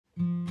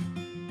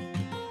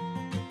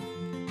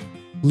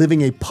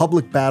living a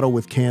public battle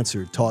with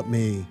cancer taught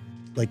me,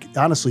 like,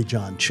 honestly,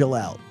 John, chill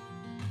out.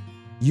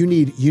 You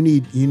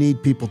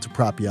need people to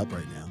prop you up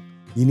right now.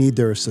 You need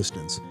their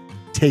assistance.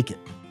 Take it.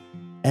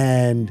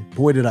 And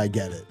boy, did I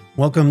get it.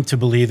 Welcome to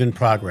Believe in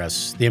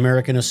Progress, the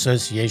American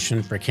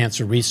Association for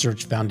Cancer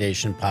Research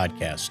Foundation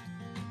podcast.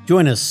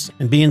 Join us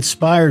and be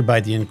inspired by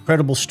the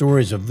incredible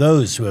stories of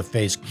those who have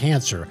faced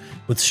cancer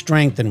with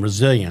strength and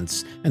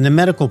resilience, and the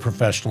medical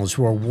professionals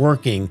who are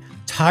working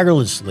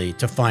tirelessly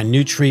to find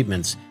new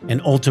treatments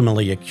and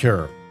ultimately a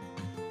cure.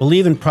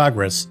 Believe in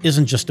Progress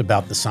isn't just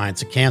about the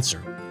science of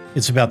cancer.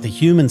 It's about the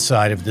human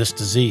side of this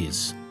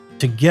disease.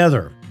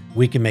 Together,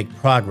 we can make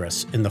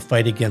progress in the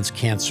fight against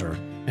cancer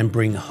and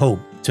bring hope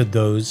to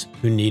those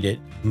who need it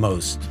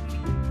most.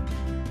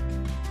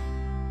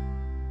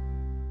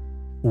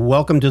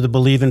 Welcome to the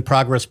Believe in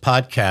Progress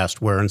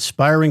podcast, where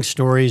inspiring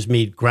stories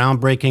meet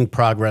groundbreaking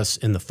progress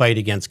in the fight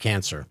against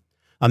cancer.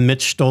 I'm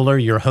Mitch Stoller,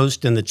 your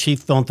host and the Chief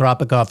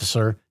Philanthropic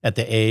Officer at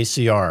the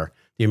AACR,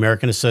 the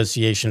American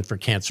Association for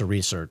Cancer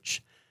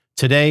Research.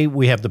 Today,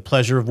 we have the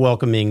pleasure of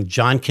welcoming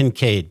John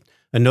Kincade,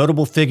 a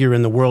notable figure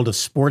in the world of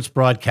sports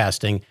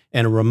broadcasting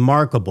and a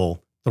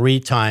remarkable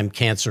three-time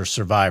cancer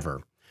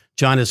survivor.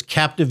 John has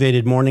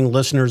captivated morning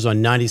listeners on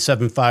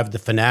 97.5 The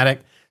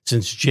Fanatic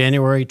since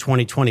January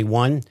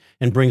 2021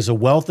 and brings a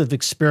wealth of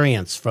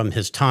experience from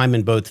his time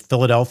in both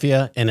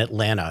Philadelphia and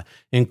Atlanta,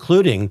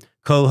 including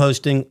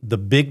co-hosting The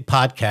Big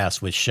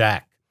Podcast with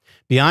Shaq.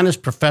 Beyond his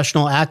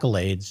professional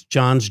accolades,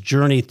 John's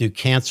journey through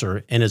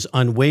cancer and his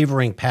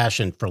unwavering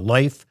passion for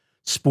life,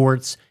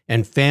 sports,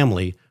 and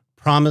family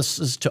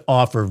promises to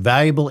offer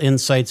valuable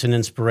insights and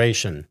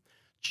inspiration.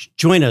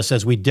 Join us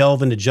as we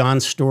delve into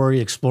John's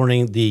story,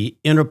 exploring the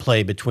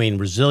interplay between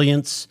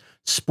resilience,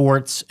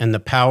 sports, and the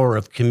power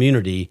of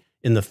community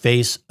in the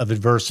face of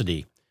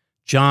adversity.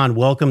 John,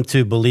 welcome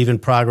to Believe in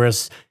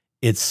Progress.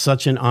 It's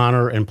such an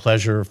honor and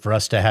pleasure for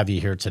us to have you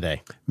here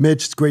today.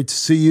 Mitch, it's great to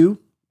see you.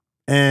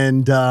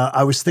 And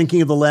I was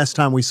thinking of the last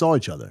time we saw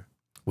each other.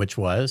 Which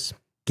was?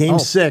 Game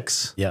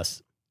 6.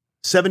 Yes.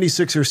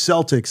 76ers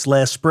Celtics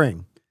last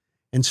spring.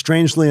 And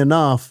strangely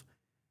enough,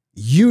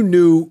 you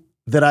knew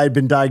that I had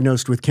been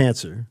diagnosed with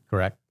cancer.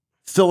 Correct.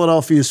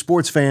 Philadelphia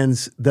sports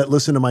fans that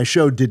listen to my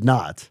show did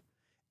not.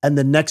 And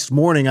the next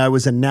morning, I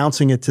was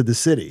announcing it to the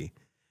city.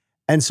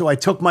 And so I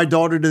took my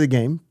daughter to the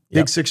game,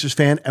 big Sixers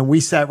fan, and we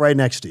sat right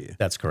next to you.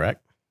 That's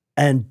correct.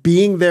 And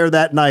being there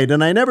that night,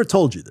 and I never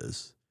told you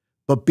this,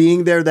 but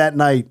being there that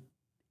night,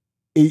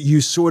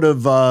 you sort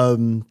of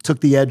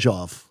took the edge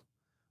off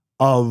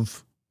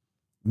of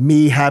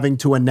me having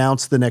to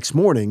announce the next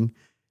morning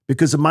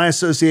because of my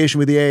association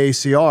with the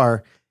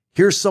AACR.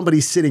 Here's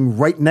somebody sitting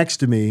right next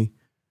to me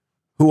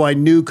who I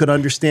knew could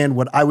understand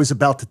what I was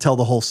about to tell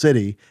the whole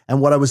city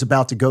and what I was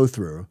about to go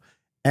through.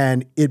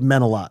 And it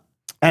meant a lot.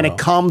 And it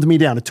calmed me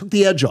down. It took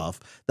the edge off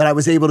that I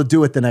was able to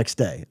do it the next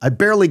day. I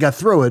barely got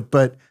through it,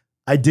 but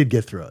I did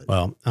get through it.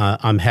 Well,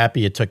 I'm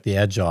happy it took the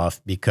edge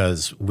off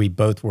because we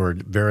both were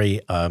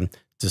very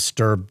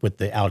disturbed with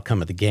the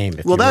outcome of the game.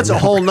 Well, that's a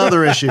whole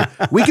nother issue.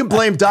 We can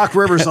blame Doc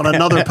Rivers on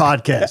another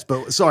podcast,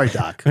 but sorry,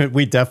 Doc.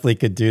 We definitely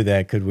could do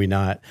that, could we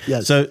not?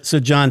 Yes. So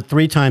John,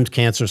 3 times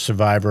cancer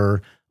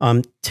survivor.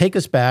 Take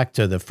us back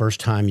to the first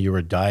time you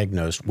were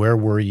diagnosed. Where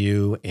were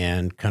you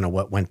and kind of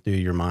what went through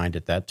your mind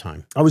at that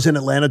time? I was in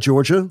Atlanta,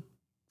 Georgia.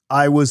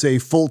 I was a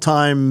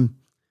full-time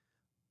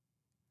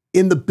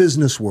in the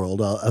business world,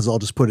 as I'll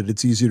just put it.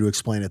 It's easier to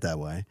explain it that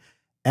way.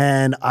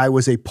 And I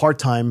was a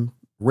part-time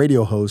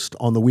radio host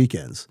on the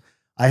weekends.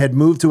 I had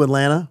moved to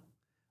Atlanta.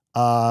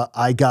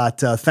 I got,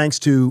 thanks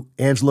to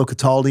Angelo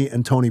Cataldi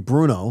and Tony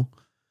Bruno,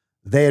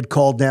 they had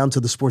called down to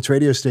the sports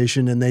radio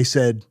station and they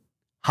said,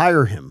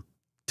 hire him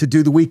to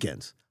do the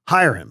weekends.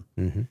 Hire him.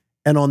 Mm-hmm.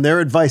 And on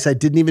their advice, I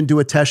didn't even do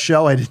a test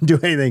show. I didn't do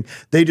anything.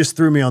 They just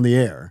threw me on the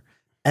air.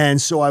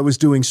 And so I was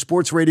doing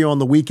sports radio on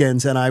the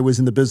weekends and I was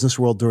in the business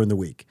world during the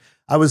week.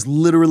 I was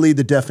literally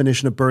the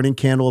definition of burning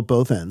candle at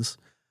both ends.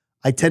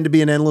 I tend to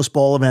be an endless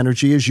ball of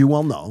energy, as you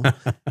well know.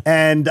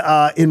 And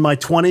in my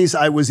 20s,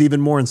 I was even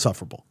more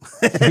insufferable.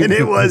 And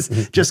it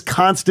was just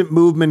constant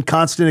movement,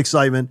 constant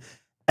excitement.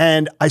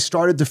 And I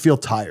started to feel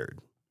tired.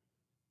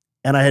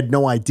 And I had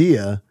no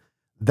idea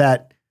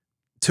that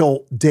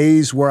till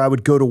days where I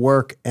would go to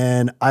work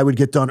and I would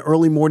get done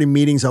early morning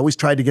meetings. I always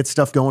tried to get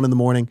stuff going in the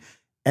morning.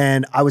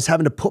 And I was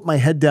having to put my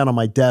head down on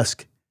my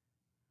desk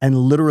and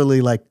literally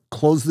like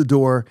close the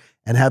door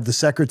and have the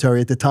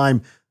secretary at the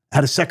time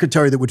had a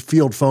secretary that would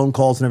field phone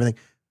calls and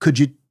everything. Could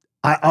you,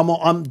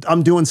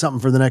 I'm doing something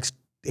for the next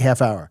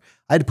half hour.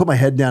 I had to put my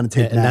head down and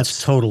take naps. And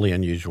that's totally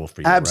unusual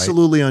for you,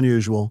 Absolutely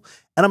unusual.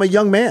 And I'm a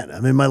young man.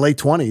 I'm in my late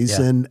 20s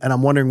and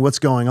I'm wondering what's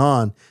going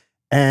on.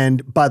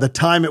 And by the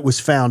time it was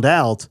found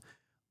out,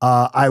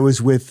 I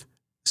was with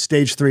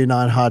stage 3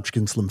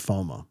 non-Hodgkin's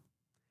lymphoma.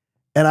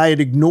 And I had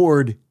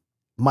ignored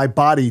my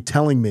body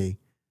telling me,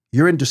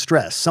 you're in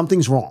distress.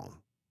 Something's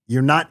wrong.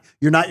 You're not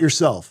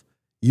yourself.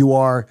 You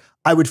are.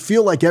 I would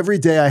feel like every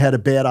day I had a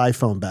bad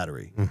iPhone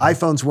battery. Mm-hmm.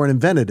 iPhones weren't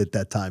invented at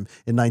that time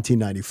in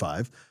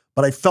 1995,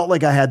 but I felt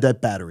like I had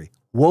that battery.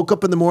 Woke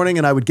up in the morning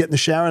and I would get in the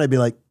shower and I'd be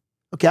like,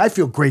 Okay, I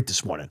feel great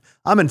this morning.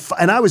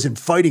 And I was in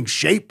fighting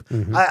shape.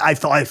 I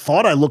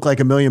thought I looked like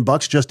 $1 million.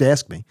 Just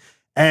ask me.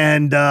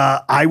 And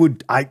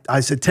I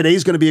said,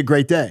 today's going to be a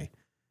great day.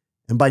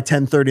 And by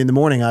 10:30 in the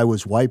morning, I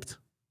was wiped.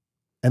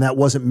 And that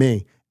wasn't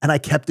me. And I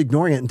kept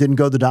ignoring it and didn't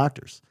go to the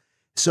doctors.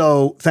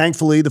 So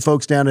thankfully, the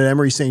folks down at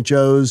Emory St.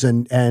 Joe's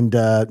and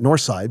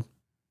Northside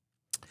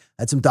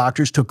had some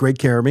doctors, took great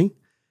care of me.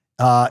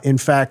 In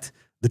fact,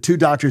 the 2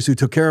 doctors who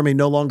took care of me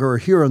no longer are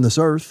here on this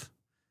earth.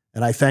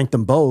 And I thank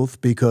them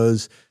both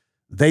because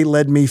they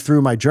led me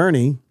through my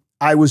journey.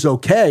 I was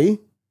okay.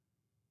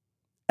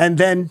 And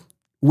then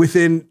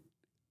within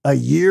a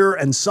year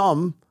and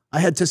some, I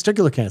had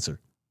testicular cancer.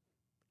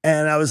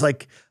 And I was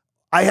like,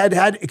 I had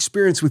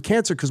experience with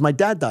cancer because my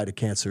dad died of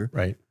cancer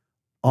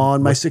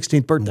on my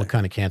 16th birthday. What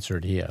kind of cancer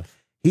did he have?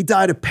 He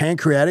died of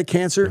pancreatic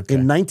cancer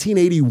in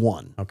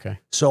 1981. Okay.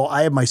 So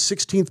I have my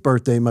 16th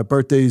birthday. My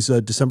birthday's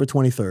December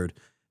 23rd.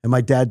 And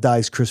my dad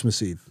dies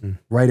Christmas Eve,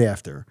 right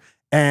after.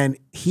 And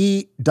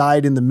he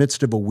died in the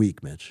midst of a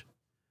week, Mitch.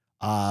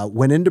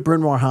 Went into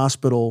Bryn Mawr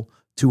Hospital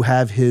to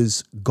have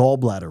his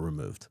gallbladder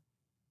removed.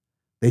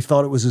 They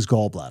thought it was his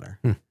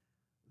gallbladder.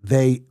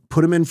 They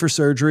put him in for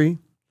surgery.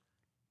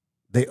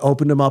 They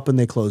opened him up and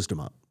they closed him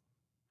up.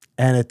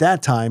 And at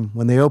that time,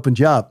 when they opened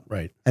you up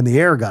and the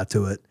air got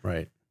to it,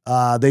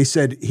 they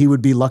said he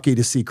would be lucky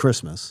to see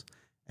Christmas.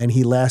 And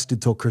he lasted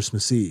till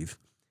Christmas Eve.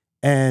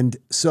 And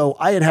so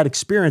I had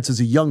experience as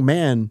a young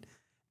man,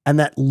 and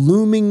that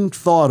looming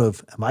thought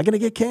of, am I going to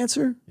get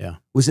cancer?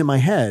 Was in my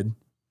head.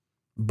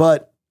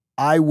 But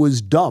I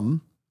was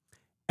dumb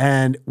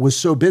and was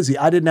so busy,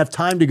 I didn't have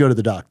time to go to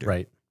the doctor.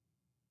 I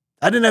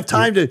didn't have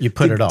time to. You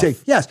put it off.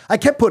 Yes, I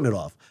kept putting it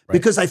off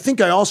because I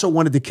think I also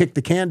wanted to kick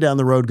the can down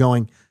the road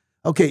going,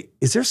 okay,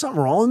 is there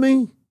something wrong with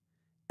me?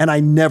 And I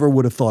never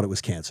would have thought it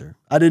was cancer.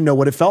 I didn't know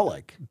what it felt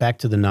like. Back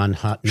to the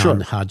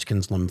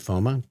non-Hodgkin's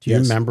lymphoma. Do you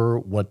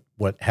remember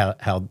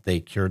how they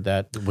cured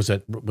that? Was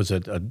it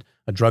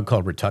a drug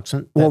called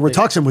Rituxan? Well,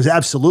 Rituxan was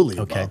absolutely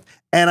involved.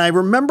 And I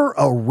remember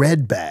a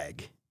red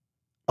bag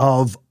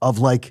of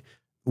like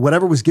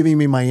whatever was giving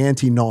me my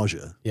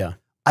anti-nausea.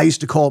 I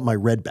used to call it my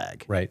red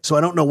bag. So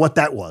I don't know what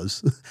that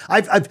was.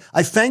 I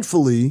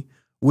thankfully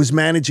was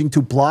managing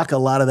to block a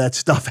lot of that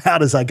stuff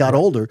out as I got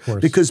older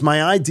because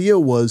my idea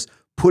was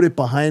put it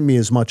behind me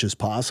as much as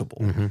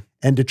possible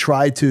and to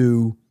try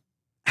to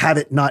have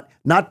it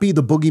not be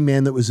the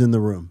boogeyman that was in the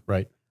room.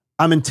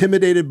 I'm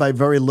intimidated by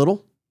very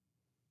little,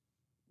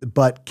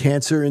 but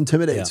cancer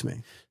intimidates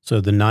me.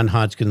 So the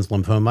non-Hodgkin's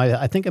lymphoma,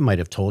 I think I might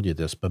have told you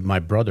this, but my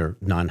brother,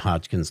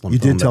 non-Hodgkin's lymphoma, you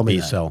did tell me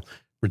B-cell,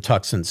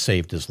 Rituxan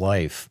saved his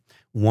life.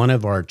 One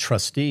of our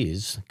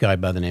trustees, a guy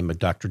by the name of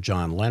Dr.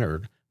 John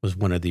Leonard, was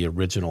one of the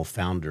original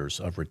founders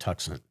of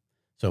Rituxan.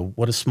 So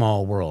what a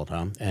small world,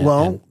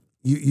 huh?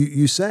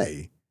 You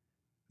say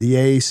the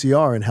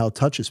AACR and how it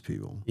touches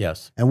people.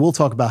 And we'll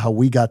talk about how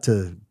we got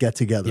to get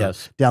together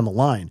down the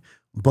line.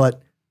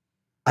 But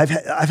I've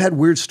had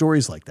weird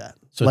stories like that.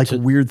 So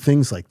weird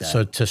things like that.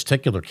 So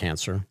testicular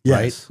cancer,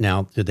 right?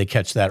 Now, did they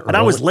catch that early? And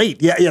I was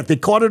late. Yeah, they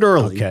caught it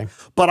early.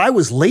 But I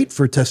was late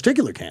for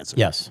testicular cancer.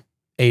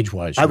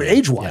 Age-wise.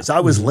 Age-wise, I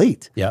was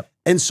late. Yep.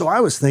 And so I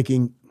was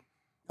thinking,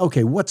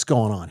 okay, what's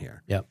going on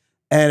here? Yep.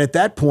 And at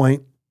that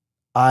point,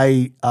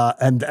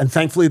 and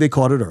thankfully they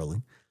caught it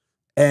early.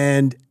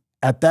 And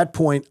at that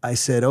point, I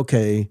said,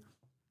 okay,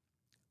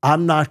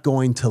 I'm not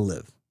going to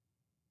live.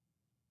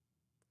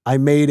 I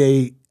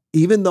made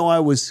even though I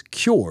was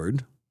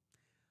cured,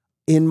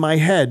 in my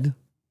head,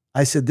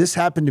 I said, this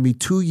happened to me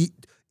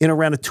in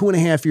around a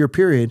 2.5 year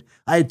period.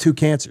 I had 2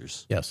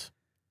 cancers. Yes.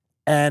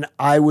 And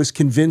I was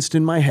convinced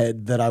in my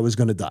head that I was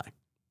going to die.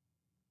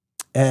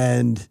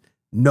 And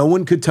no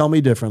one could tell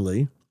me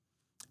differently.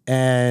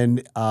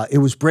 And it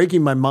was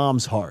breaking my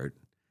mom's heart.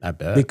 I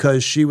bet.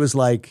 Because she was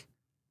like,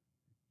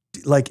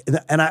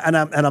 and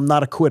I'm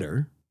not a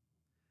quitter,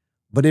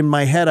 but in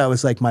my head, I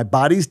was like, my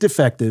body's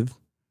defective.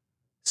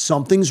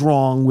 Something's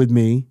wrong with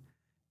me.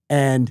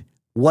 And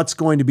what's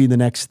going to be the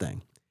next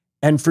thing?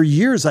 And for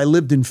years, I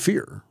lived in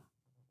fear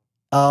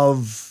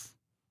of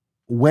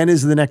when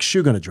is the next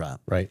shoe going to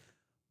drop?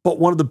 But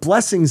one of the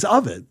blessings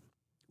of it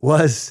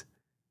was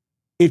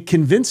it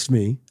convinced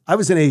me. I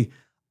was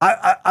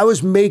I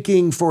was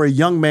making, for a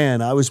young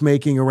man, I was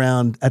making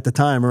at the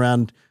time,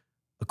 around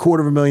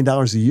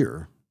 $250,000 a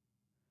year.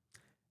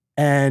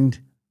 And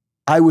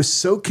I was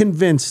so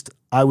convinced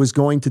I was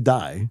going to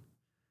die.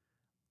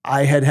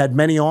 I had had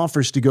many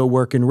offers to go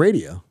work in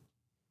radio.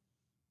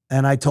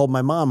 And I told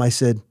my mom, I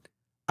said,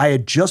 I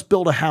had just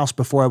built a house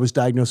before I was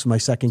diagnosed with my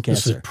second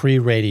cancer. This is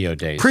pre-radio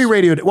days.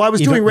 Pre-radio. Well, I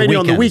was doing radio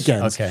on the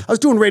weekends. I was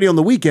doing radio on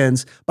the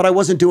weekends, but I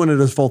wasn't doing it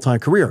as a full-time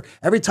career.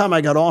 Every time I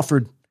got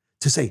offered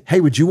to say,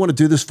 hey, would you want to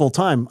do this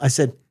full-time? I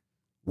said,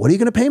 what are you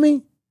going to pay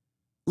me?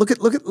 Look,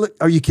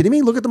 are you kidding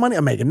me? Look at the money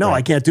I'm making. No,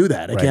 I can't do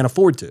that. I can't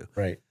afford to.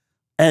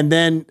 And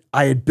then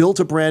I had built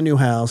a brand new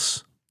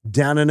house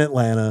down in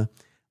Atlanta.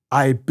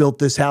 I built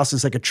this house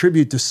as like a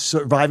tribute to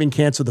surviving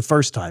cancer the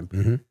first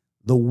time.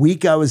 The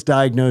week I was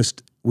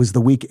diagnosed was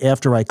the week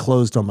after I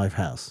closed on my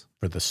house.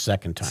 For the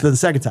second time. For the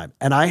second time.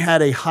 And I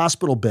had a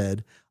hospital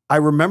bed. I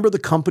remember the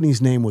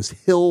company's name was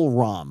Hill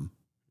Rom.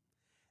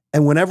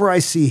 And whenever I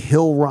see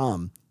Hill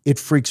Rom, it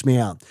freaks me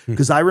out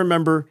because I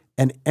remember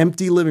an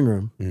empty living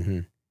room. Mm-hmm.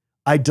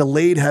 I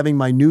delayed having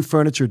my new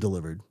furniture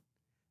delivered,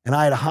 and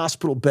I had a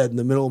hospital bed in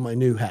the middle of my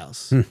new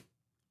house.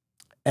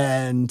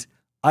 And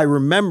I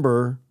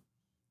remember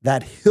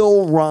that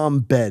Hill Rom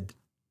bed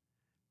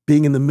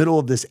being in the middle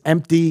of this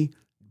empty,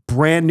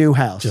 brand new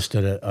house. Just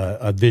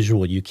a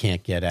visual you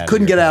can't get out.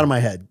 Couldn't get out of my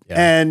head.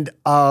 Yeah. And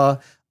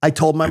I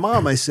told my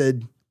mom, I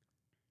said,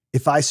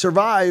 if I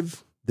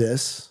survive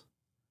this,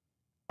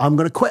 I'm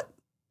going to quit.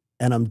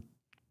 And I'm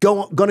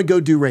going to go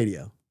do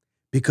radio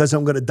because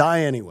I'm going to die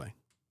anyway.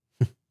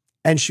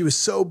 And she was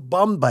so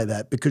bummed by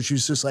that because she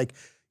was just like,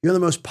 you're the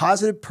most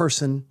positive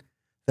person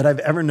that I've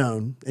ever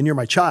known, and you're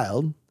my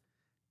child.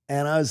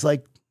 And I was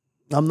like,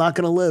 I'm not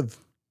going to live.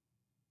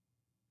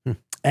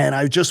 And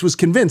I just was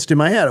convinced in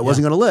my head I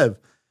wasn't going to live.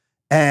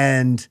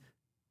 And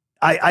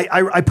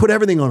I put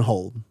everything on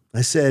hold.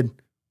 I said,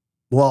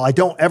 well, I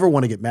don't ever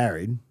want to get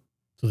married.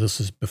 So this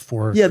is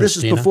before Yeah,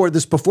 Christina?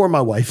 this is before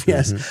my wife,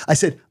 yes. I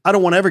said, I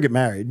don't want to ever get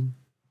married.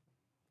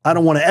 I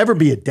don't want to ever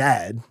be a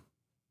dad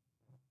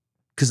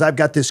because I've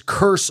got this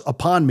curse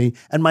upon me.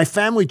 And my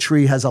family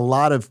tree has a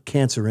lot of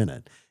cancer in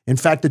it. In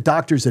fact, the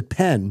doctors at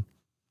Penn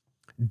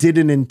did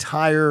an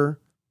entire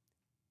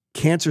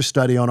cancer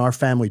study on our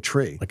family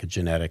tree. Like a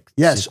genetic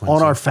Yes, sequencing.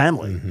 on our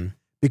family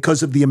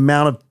because of the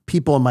amount of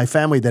people in my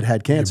family that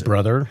had cancer. Your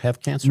brother have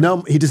cancer?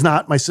 No, he does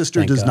not. My sister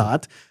Thank does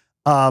God.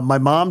 not. My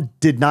mom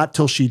did not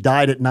till she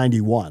died at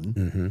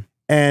 91.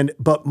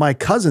 But my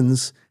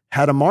cousins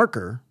had a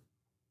marker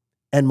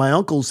and my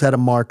uncles had a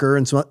marker.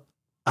 And so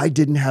I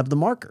didn't have the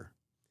marker.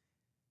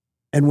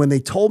 And when they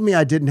told me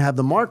I didn't have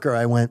the marker,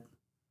 I went,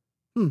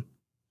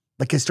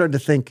 Like I started to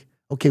think,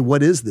 okay,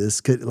 what is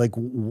this? Like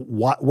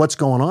what's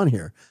going on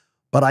here?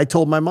 But I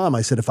told my mom,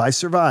 I said, if I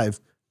survive,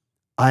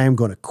 I am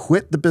going to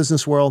quit the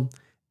business world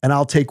and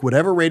I'll take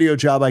whatever radio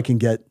job I can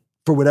get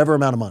for whatever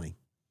amount of money.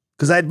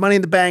 Because I had money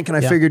in the bank and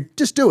I figured,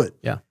 just do it.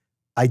 Yeah.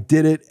 I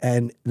did it.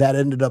 And that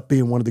ended up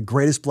being one of the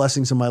greatest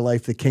blessings in my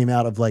life that came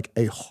out of like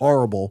a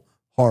horrible,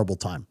 horrible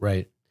time.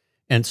 Right.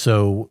 And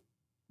so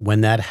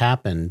when that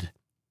happened,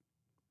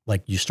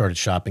 like you started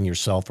shopping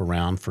yourself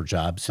around for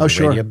jobs in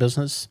the radio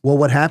business? Well,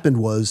 what happened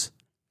was,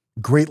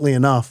 greatly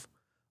enough,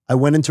 I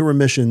went into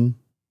remission.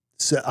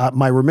 So,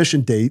 my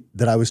remission date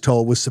that I was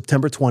told was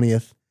September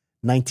 20th,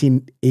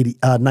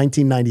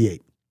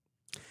 1998.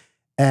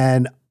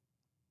 And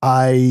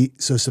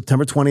so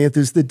September 20th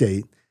is the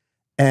date.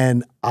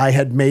 And I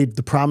had made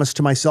the promise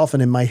to myself.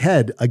 And in my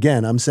head,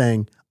 again, I'm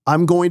saying,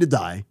 I'm going to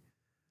die.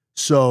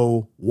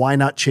 So why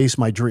not chase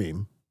my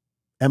dream?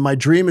 And my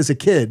dream as a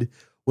kid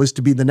was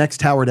to be the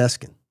next Howard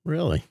Eskin.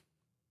 Really?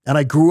 And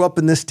I grew up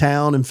in this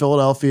town in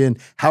Philadelphia. And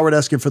Howard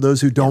Eskin, for those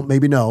who don't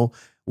maybe know,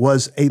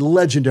 was a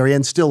legendary,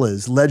 and still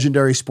is,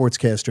 legendary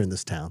sportscaster in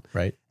this town.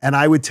 Right. And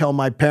I would tell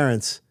my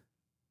parents,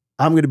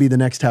 I'm going to be the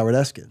next Howard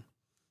Eskin.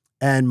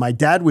 And my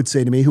dad would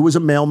say to me, who was a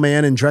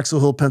mailman in Drexel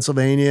Hill,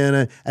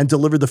 Pennsylvania, and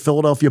delivered the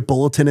Philadelphia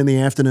Bulletin in the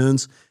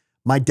afternoons,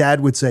 my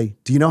dad would say,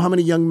 do you know how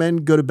many young men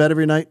go to bed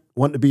every night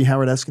wanting to be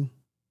Howard Eskin?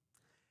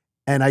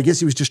 And I guess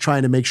he was just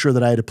trying to make sure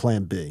that I had a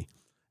plan B.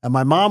 And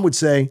my mom would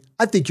say,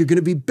 I think you're going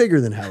to be bigger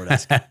than Howard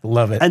Eskin.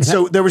 Love it. And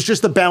so there was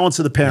just the balance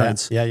of the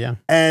parents. Yeah.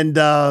 And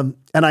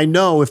I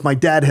know if my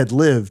dad had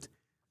lived,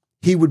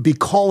 he would be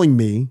calling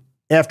me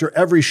after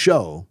every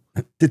show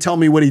to tell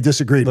me what he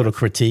disagreed Little with.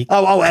 critique.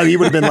 Oh, he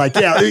would have been like,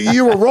 yeah,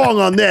 you were wrong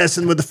on this.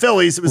 And with the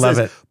Phillies, it was Love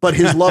this. it. But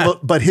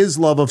his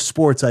love of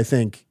sports, I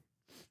think,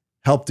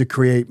 helped to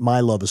create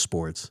my love of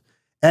sports.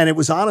 And it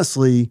was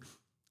honestly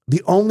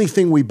the only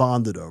thing we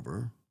bonded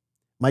over.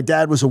 My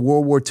dad was a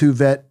World War II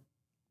vet,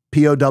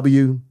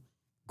 POW,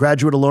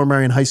 graduate of Lower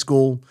Merion High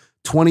School,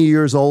 20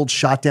 years old,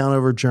 shot down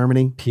over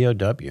Germany.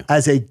 POW.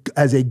 As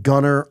a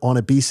gunner on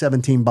a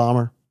B-17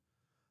 bomber.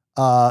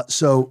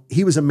 So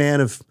he was a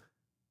man of,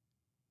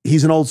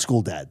 he's an old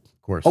school dad.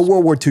 Of course. A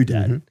World War II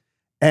dad.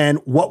 And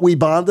what we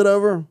bonded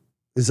over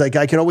is like,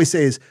 I can always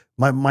say is,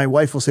 my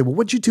wife will say, well,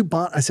 what'd you two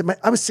bond? I said,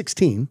 I was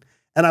 16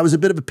 and I was a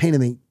bit of a pain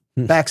in the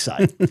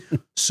backside.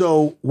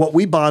 So what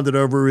we bonded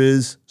over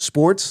is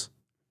sports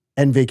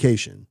and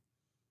vacation.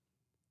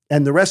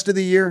 And the rest of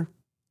the year,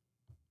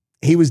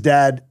 he was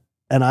dad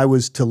and I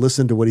was to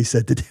listen to what he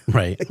said to do.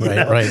 Right.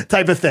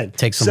 Type of thing.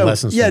 Take some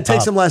lessons. Yeah, from take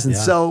Pop. some lessons.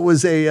 Yeah. So it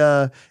was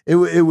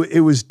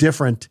it was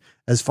different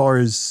as far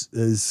as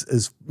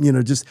you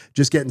know, just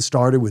getting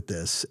started with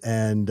this.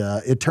 And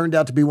it turned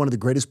out to be one of the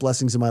greatest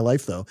blessings in my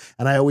life, though.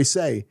 And I always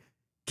say,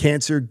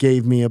 cancer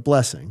gave me a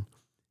blessing,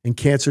 and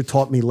cancer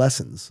taught me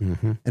lessons.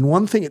 And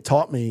one thing it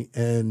taught me,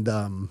 and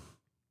I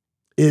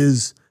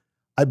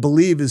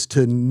believe, is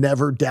to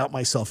never doubt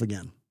myself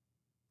again.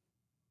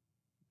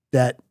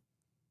 That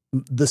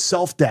the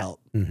self-doubt,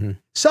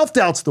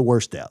 self-doubt's the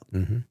worst doubt.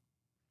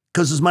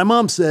 Because as my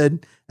mom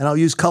said, and I'll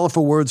use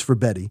colorful words for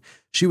Betty,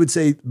 she would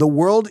say, the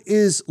world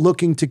is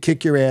looking to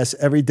kick your ass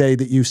every day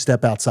that you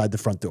step outside the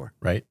front door.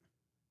 Right.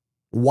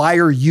 Why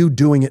are you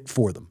doing it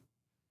for them?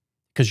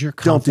 Because you're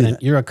Don't do confident.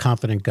 that. You're a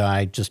confident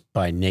guy just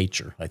by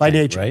nature. I By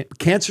think, nature. right?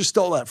 Cancer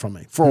stole that from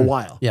me for a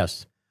while.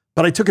 Yes.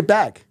 But I took it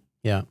back.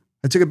 Yeah.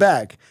 I took it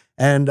back.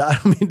 And I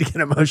don't mean to get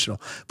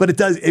emotional, but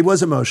it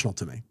was emotional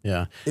to me.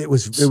 Yeah. It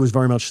was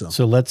very much so.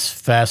 So let's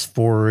fast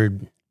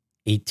forward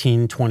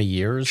 18, 20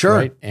 years. Sure.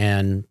 Right?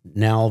 And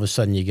now all of a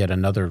sudden you get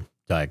another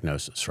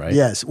diagnosis, right?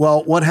 Yes.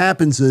 Well, what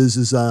happens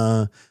is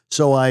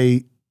so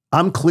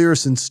I'm clear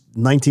since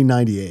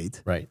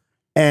 1998. Right.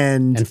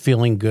 And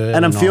feeling good.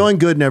 And I'm feeling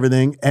good and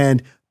everything.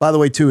 And by the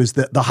way, too, is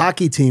that the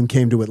hockey team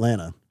came to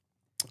Atlanta.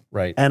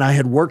 Right. And I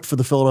had worked for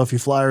the Philadelphia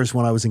Flyers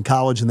when I was in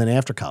college and then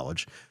after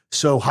college.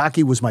 So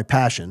hockey was my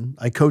passion.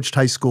 I coached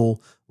high school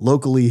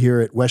locally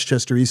here at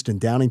Westchester East in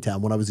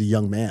Downingtown when I was a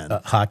young man.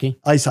 Hockey?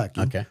 Ice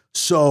hockey. Okay.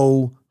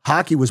 So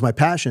hockey was my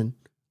passion.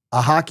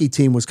 A hockey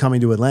team was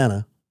coming to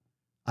Atlanta.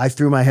 I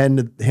threw my hand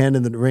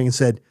in the ring and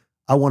said,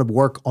 I want to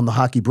work on the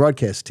hockey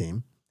broadcast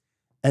team.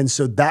 And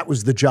so that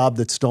was the job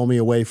that stole me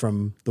away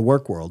from the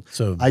work world.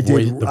 So the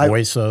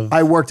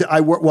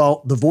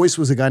voice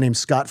was a guy named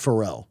Scott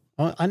Farrell.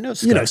 Oh, I know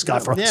Scott. You know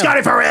Scott Farrell. Yeah.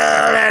 Scotty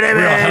Farrell.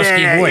 Real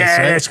husky voice,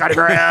 right? Scotty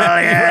Farrell.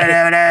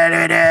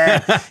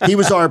 He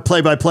was our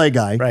play-by-play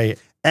guy. Right.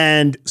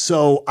 And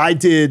so I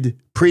did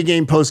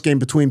pregame, postgame,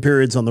 between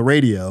periods on the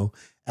radio.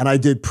 And I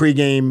did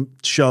pregame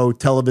show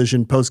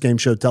television, postgame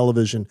show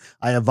television.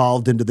 I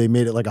evolved into, they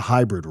made it like a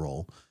hybrid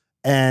role.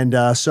 And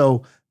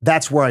so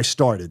that's where I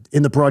started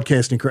in the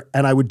broadcasting career.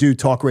 And I would do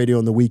talk radio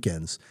on the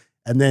weekends.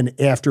 And then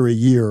after a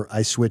year,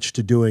 I switched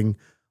to doing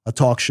a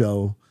talk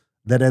show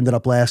that ended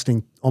up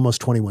lasting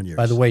almost 21 years.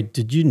 By the way,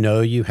 did you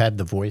know you had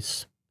the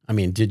voice? I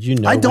mean, did you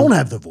know? I don't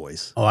have the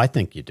voice. Oh, I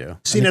think you do.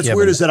 See, that's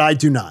weird is that I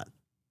do not.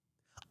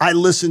 I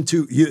listen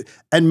to you,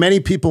 and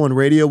many people in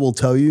radio will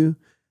tell you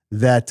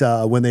that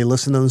when they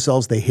listen to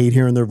themselves, they hate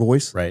hearing their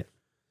voice. Right.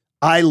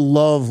 I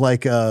love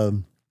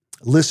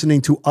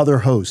listening to other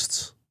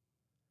hosts,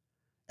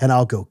 and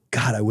I'll go,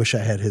 God, I wish I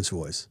had his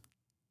voice.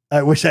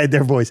 I wish I had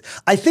their voice.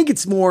 I think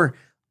it's more,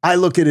 I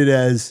look at it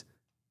as,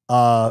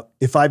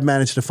 if I've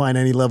managed to find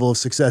any level of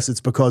success,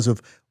 it's because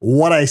of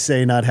what I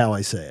say, not how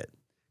I say it.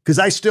 Because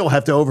I still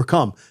have to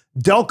overcome.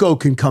 Delco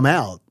can come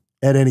out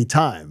at any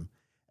time.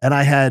 And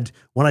I had,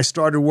 when I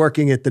started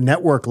working at the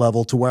network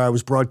level to where I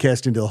was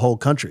broadcasting to the whole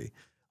country,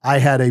 I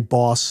had a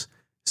boss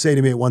say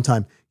to me at one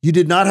time, "You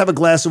did not have a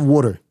glass of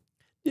water."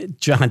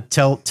 John,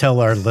 tell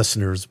our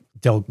listeners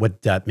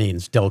what that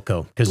means,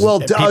 Delco.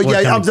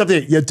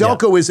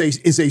 Delco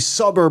is a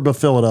suburb of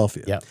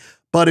Philadelphia. Yeah.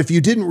 But if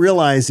you didn't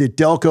realize it,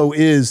 Delco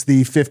is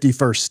the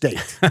 51st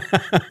state.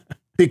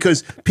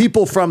 Because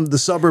people from the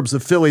suburbs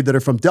of Philly that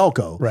are from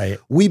Delco, right,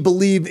 we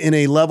believe in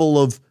a level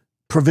of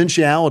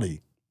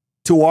provinciality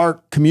to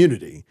our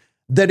community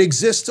that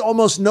exists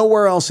almost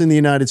nowhere else in the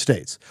United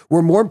States.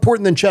 We're more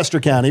important than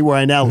Chester County, where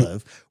I now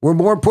live. We're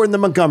more important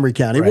than Montgomery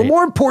County. Right. We're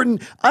more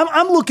important.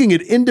 I'm looking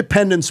at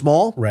Independence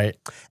Mall. Right.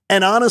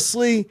 And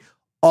honestly,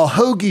 a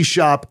hoagie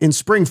shop in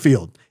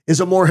Springfield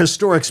is a more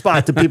historic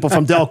spot to people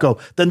from Delco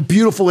than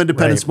beautiful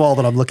Independence Mall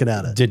that I'm looking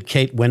at it. Did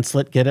Kate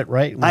Winslet get it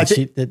right when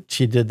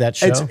she did that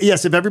show?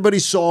 Yes, if everybody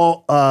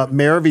saw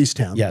Mayor of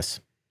Easttown,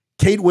 yes,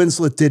 Kate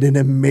Winslet did an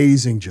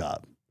amazing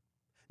job.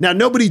 Now,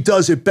 nobody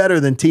does it better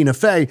than Tina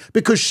Fey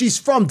because she's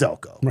from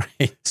Delco.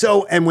 Right.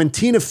 So, and when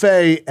Tina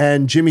Fey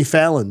and Jimmy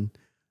Fallon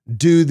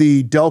do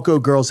the Delco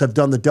Girls, have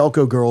done the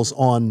Delco Girls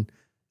on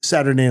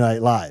Saturday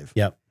Night Live.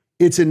 Yep.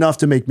 It's enough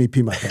to make me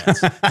pee my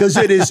pants because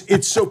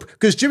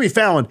because Jimmy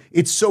Fallon,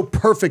 it's so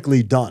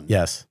perfectly done.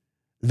 Yes.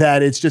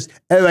 That it's just,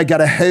 oh, I got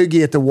a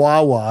hoagie at the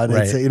Wawa. And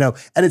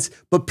right.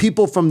 But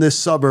people from this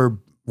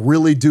suburb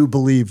really do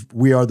believe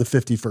we are the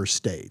 51st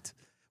state.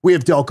 We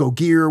have Delco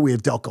gear, we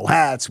have Delco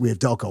hats, we have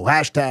Delco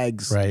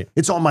hashtags. Right.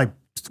 It's on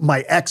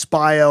my ex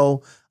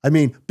bio. I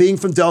mean, being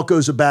from Delco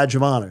is a badge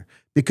of honor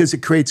because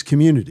it creates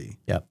community.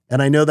 Yep.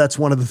 And I know that's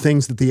one of the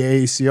things that the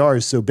AACR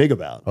is so big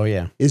about. Oh,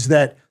 yeah. Is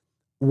that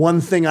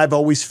one thing I've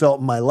always felt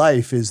in my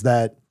life is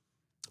that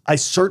I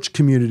search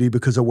community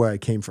because of where I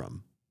came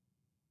from.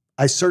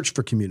 I search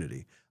for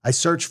community.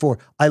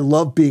 I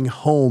love being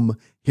home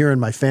here in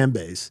my fan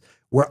base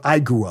where I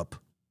grew up,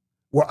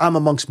 where I'm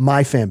amongst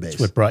my fan base.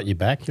 That's what brought you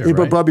back here,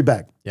 It brought me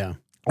back. Yeah.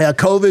 Yeah,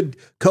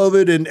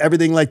 COVID and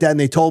everything like that. And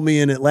they told me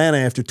in Atlanta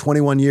after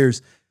 21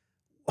 years,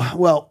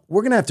 well,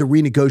 we're going to have to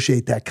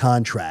renegotiate that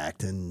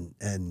contract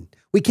and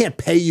we can't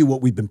pay you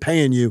what we've been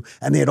paying you.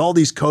 And they had all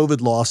these COVID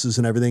losses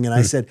and everything. And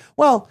I said,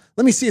 well,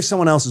 let me see if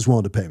someone else is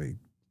willing to pay me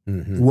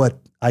what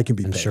I can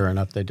be paid. Sure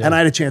enough, they did. And I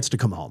had a chance to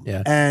come home.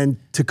 Yeah. And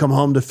to come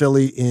home to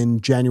Philly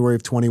in January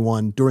of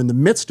 21 during the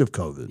midst of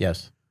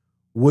COVID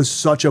was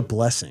such a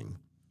blessing.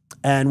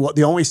 And what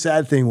the only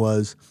sad thing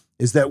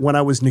is that when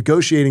I was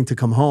negotiating to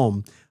come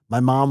home, my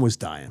mom was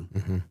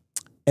dying.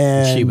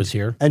 And she was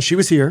here. And she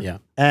was here. Yeah.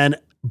 And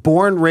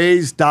born,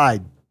 raised,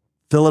 died,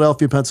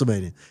 Philadelphia,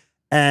 Pennsylvania.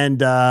 And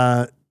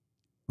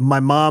my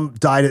mom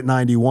died at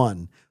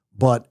 91,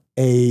 but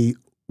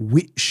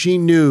she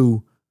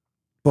knew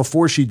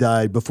before she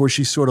died, before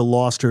she sort of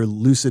lost her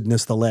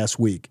lucidness the last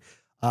week,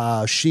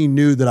 she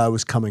knew that I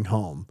was coming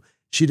home.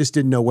 She just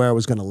didn't know where I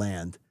was going to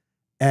land.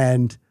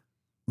 And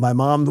my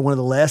mom, one of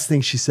the last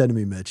things she said to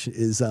me, Mitch,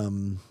 is,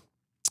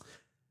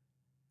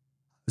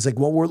 it's like,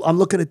 well, I'm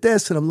looking at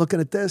this and I'm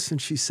looking at this.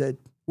 And she said,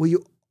 well,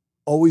 you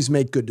always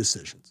make good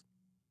decisions.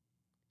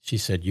 She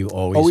said, you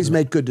always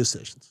make good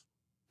decisions.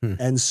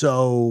 And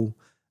so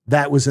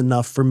that was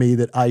enough for me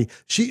that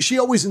she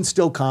always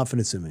instilled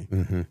confidence in me.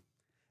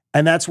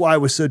 And that's why I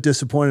was so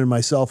disappointed in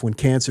myself when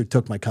cancer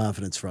took my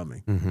confidence from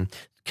me.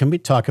 Can we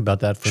talk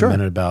about that for a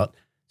minute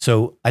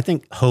so I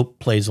think hope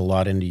plays a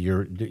lot into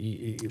your,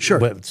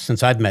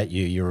 since I've met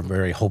you, you're a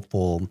very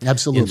hopeful,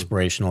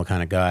 inspirational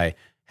kind of guy.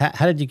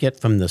 How did you get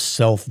from the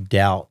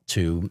self-doubt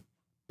to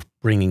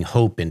bringing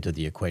hope into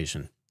the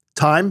equation?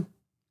 Time,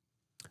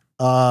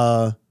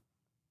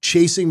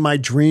 chasing my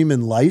dream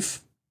in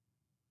life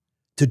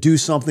to do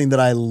something that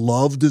I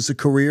loved as a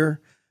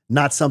career,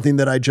 not something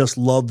that I just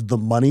loved the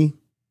money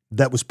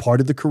that was part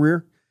of the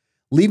career.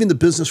 Leaving the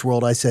business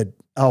world, I said,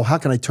 oh, how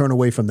can I turn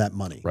away from that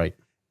money? Right.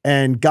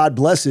 And God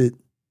bless it,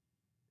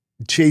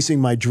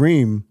 chasing my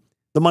dream,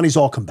 the money's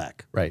all come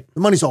back. Right. The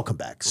money's all come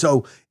back.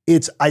 So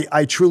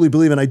I truly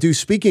believe, and I do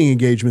speaking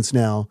engagements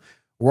now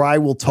where I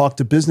will talk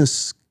to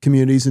business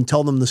communities and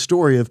tell them the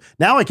story of,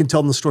 now I can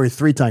tell them the story of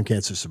 3-time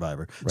cancer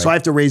survivor. Right. So I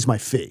have to raise my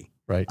fee.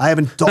 Right. I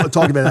haven't talked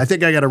about it. I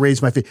think I got to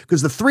raise my fee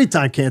because the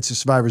 3-time cancer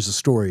survivor is a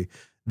story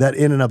that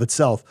in and of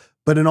itself.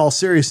 But in all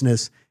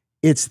seriousness,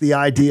 it's the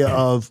idea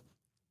of,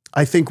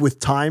 I think with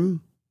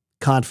time,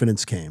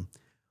 confidence came.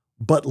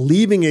 But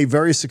leaving a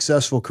very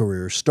successful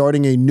career,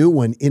 starting a new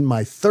one in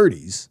my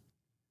 30s,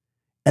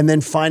 and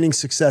then finding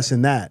success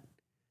in that,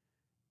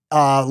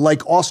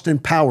 like Austin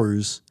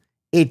Powers,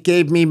 it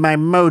gave me my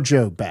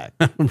mojo back.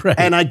 Right.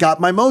 And I got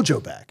my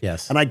mojo back.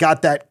 Yes. And I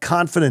got that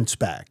confidence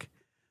back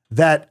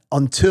that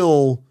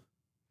until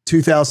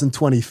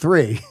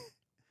 2023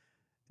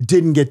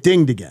 didn't get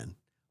dinged again.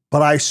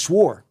 But I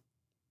swore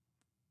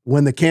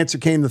when the cancer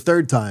came the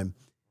 3rd time,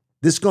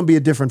 this is going to be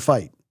a different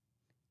fight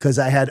because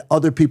I had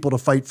other people to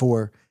fight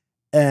for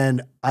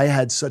and I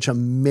had such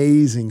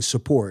amazing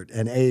support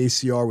and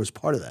AACR was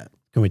part of that.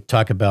 Can we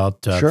talk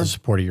about the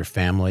support of your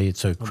family?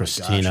 So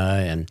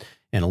Christina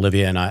and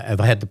Olivia, and I've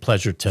had the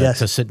pleasure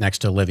to sit next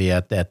to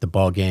Olivia at the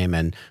ball game,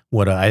 and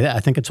I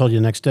think I told you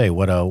the next day,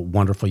 what a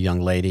wonderful young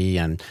lady,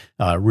 and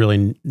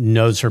really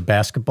knows her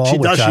basketball. She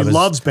does. She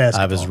loves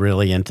basketball. I was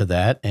really into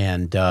that,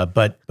 and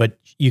but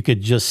you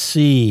could just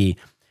see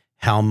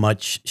how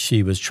much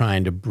she was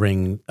trying to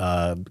bring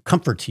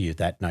comfort to you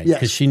that night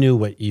because she knew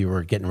what you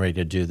were getting ready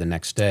to do the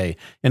next day.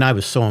 And I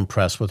was so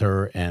impressed with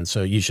her. And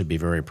so you should be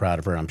very proud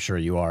of her. I'm sure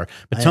you are.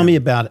 But tell me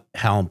about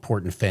how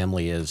important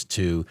family is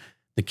to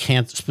the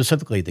cancer,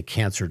 specifically the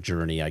cancer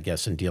journey, I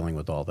guess, in dealing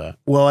with all that.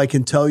 Well, I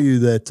can tell you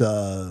that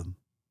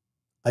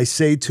I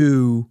say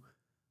to,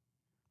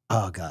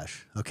 oh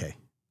gosh, okay,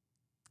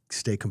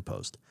 stay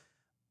composed.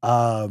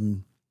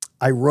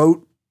 I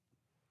wrote,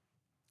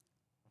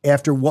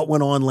 after what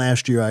went on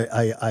last year,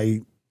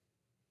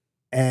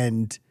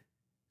 and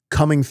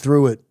coming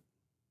through it,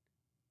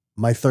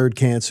 my 3rd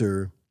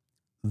cancer,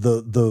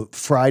 the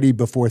Friday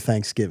before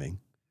Thanksgiving,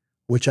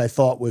 which I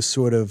thought was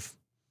sort of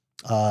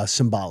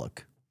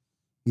symbolic.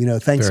 You know,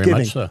 Thanksgiving.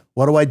 Very much so.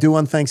 What do I do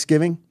on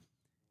Thanksgiving?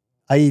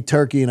 I eat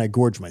turkey and I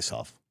gorge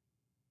myself.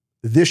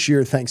 This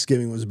year,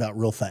 Thanksgiving was about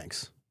real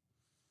thanks.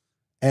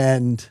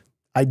 And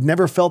I'd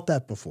never felt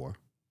that before.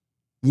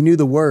 You knew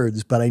the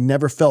words, but I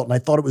never felt, and I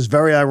thought it was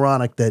very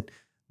ironic that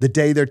the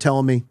day they're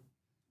telling me,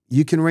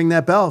 you can ring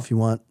that bell if you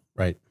want.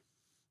 Right.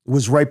 It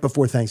was right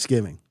before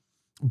Thanksgiving.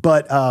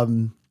 But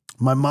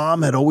my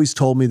mom had always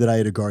told me that I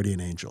had a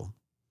guardian angel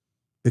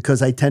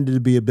because I tended to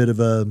be a bit of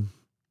a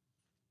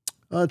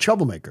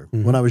troublemaker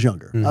when I was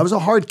younger. I was a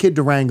hard kid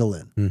to wrangle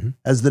in,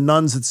 as the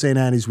nuns at St.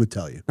 Annie's would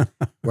tell you,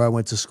 where I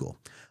went to school.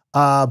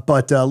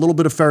 But a little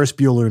bit of Ferris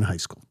Bueller in high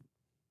school.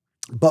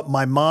 But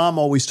my mom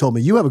always told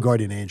me, you have a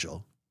guardian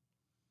angel.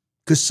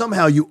 Because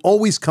somehow you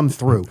always come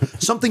through.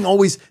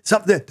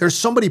 There's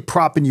somebody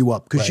propping you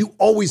up because you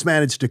always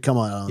manage to come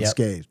on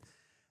unscathed.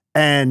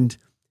 And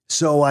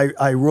so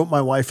I wrote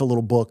my wife a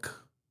little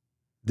book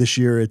this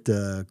year at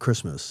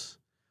Christmas.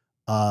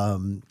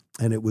 And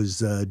it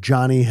was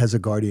Johnny Has a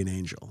Guardian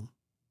Angel.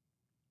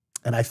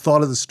 And I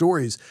thought of the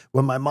stories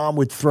when my mom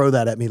would throw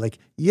that at me, like,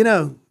 you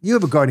know, you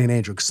have a guardian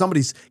angel because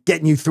somebody's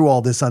getting you through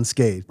all this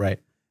unscathed. Right.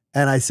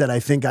 And I said, I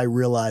think I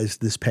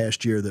realized this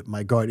past year that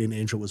my guardian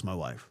angel was my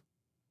wife.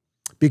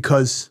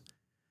 Because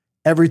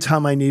every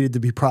time I needed to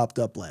be propped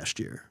up last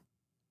year,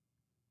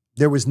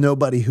 there was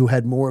nobody who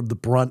had more of the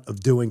brunt of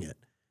doing it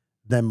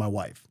than my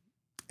wife.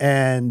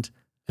 And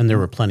there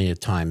were plenty of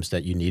times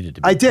that you needed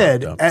to be I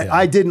did. propped up. And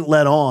I didn't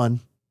let on.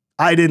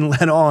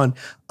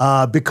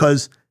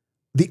 Because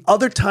the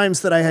other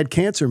times that I had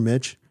cancer,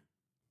 Mitch,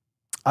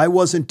 I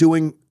wasn't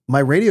doing my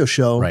radio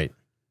show. Right.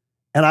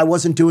 And I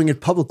wasn't doing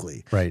it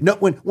publicly. Right. No,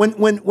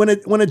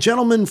 when a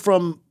gentleman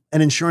from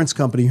an insurance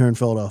company here in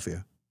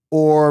Philadelphia,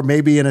 or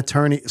maybe an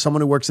attorney,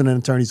 someone who works in an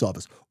attorney's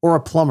office, or a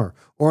plumber,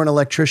 or an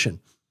electrician,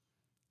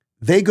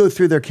 they go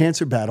through their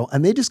cancer battle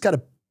and they just got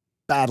to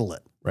battle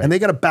it. Right. And they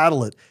got to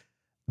battle it.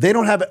 They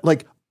don't have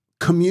like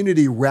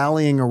community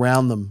rallying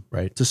around them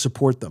to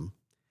support them.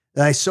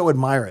 And I so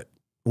admire it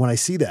when I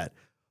see that.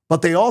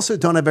 But they also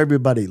don't have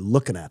everybody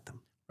looking at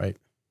them. Right.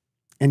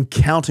 And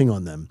counting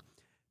on them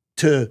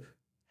to,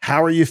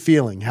 how are you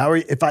feeling? How are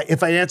you, if I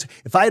had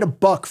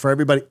 $1 for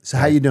everybody, so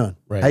how you doing?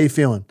 Right. How you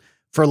feeling?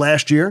 For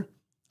last year,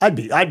 I'd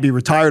be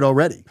retired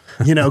already,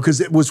 you know,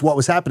 because it was what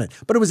was happening.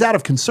 But it was out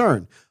of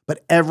concern.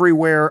 But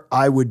everywhere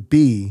I would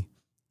be,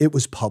 it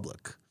was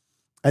public.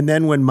 And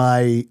then when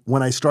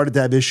I started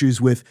to have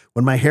issues with,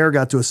 when my hair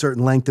got to a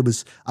certain length,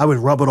 I would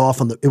rub it off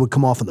it would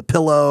come off on the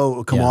pillow, it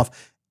would come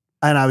off.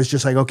 And I was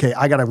just like, okay,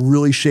 I got to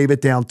really shave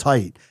it down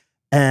tight.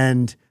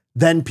 And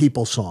then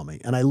people saw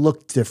me and I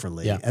looked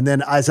differently. Yeah. And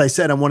then, as I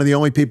said, I'm one of the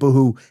only people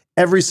who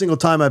every single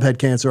time I've had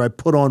cancer, I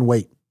put on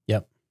weight.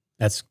 Yep.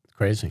 That's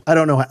crazy. I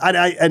don't know.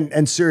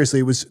 And seriously,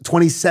 it was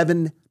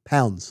 27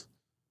 pounds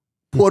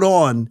put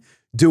on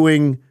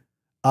doing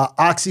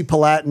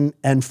oxyplatin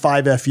and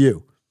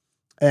 5FU.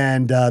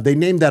 And they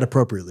named that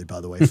appropriately,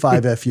 by the way,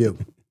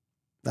 5FU.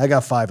 I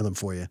got 5 of them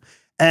for you.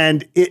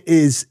 And it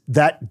is,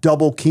 that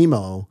double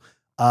chemo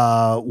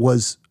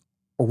was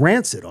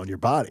rancid on your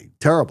body.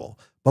 Terrible.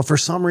 But for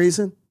some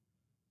reason,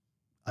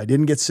 I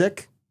didn't get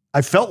sick.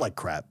 I felt like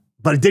crap,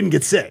 but I didn't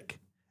get sick.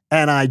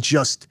 And I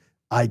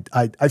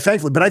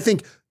thankfully, but I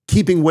think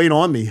keeping weight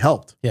on me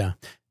helped. Yeah.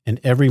 And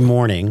every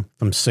morning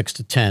from 6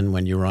 to 10,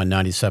 when you were on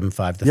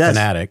 97.5, The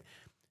Fanatic,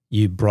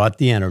 you brought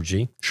the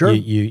energy. Sure.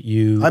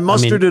 I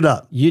mustered it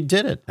up. You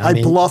did it.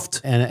 I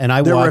bluffed. And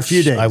I there watched, were a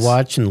few days. I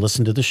watched and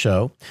listened to the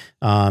show.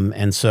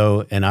 And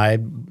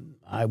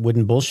I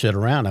wouldn't bullshit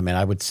around. I mean,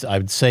 I would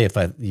say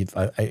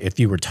if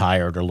you were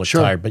tired or looked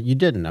tired, but you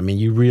didn't. I mean,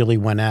 you really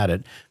went at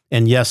it.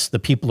 And yes, the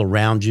people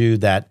around you,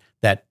 that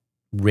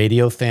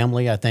radio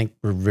family, I think,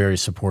 were very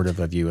supportive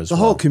of you as well.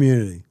 The whole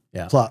community.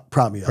 Yeah.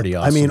 Prop me up. Pretty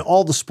awesome. I mean,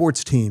 all the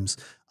sports teams,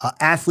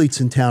 athletes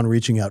in town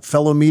reaching out,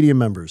 fellow media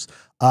members,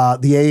 the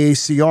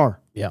AACR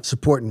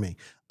supporting me.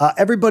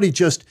 Everybody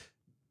just,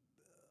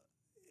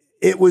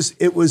 it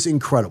was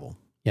incredible.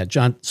 Yeah,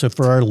 John, so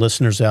for our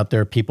listeners out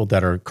there, people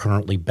that are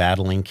currently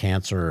battling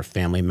cancer or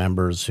family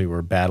members who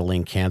are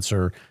battling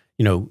cancer,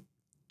 you know,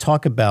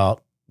 talk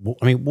about,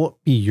 I mean, what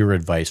would be your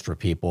advice for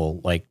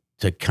people, like,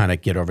 to kind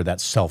of get over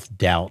that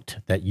self-doubt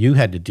that you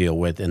had to deal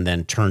with and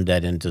then turn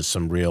that into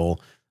some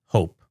real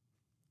hope?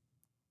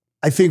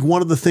 I think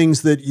one of the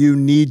things that you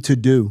need to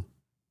do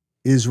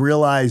is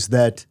realize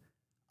that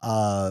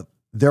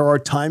there are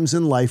times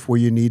in life where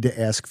you need to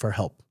ask for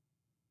help.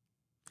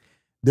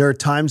 There are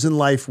times in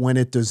life when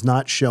it does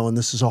not show, and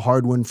this is a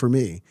hard one for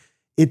me,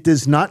 it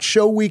does not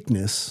show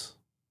weakness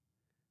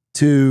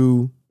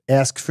to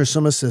ask for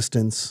some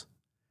assistance,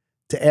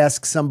 to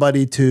ask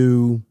somebody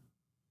to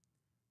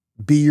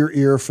be your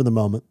ear for the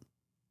moment,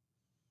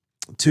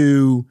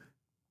 to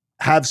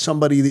have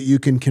somebody that you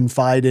can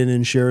confide in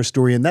and share a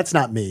story. And that's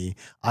not me.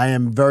 I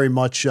am very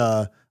much,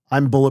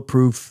 I'm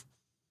bulletproof.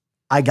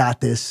 I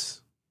got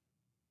this.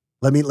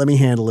 Let me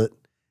handle it.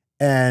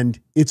 And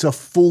it's a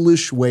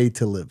foolish way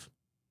to live,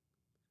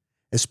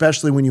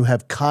 especially when you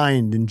have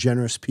kind and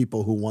generous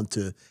people who want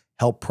to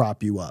help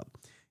prop you up.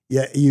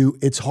 Yeah,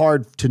 it's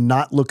hard to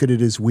not look at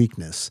it as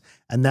weakness.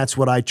 And that's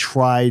what I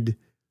tried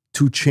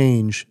to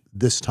change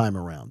this time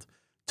around,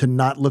 to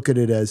not look at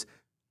it as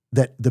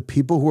that the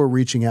people who are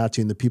reaching out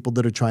to you and the people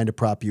that are trying to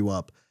prop you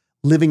up,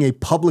 living a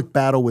public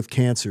battle with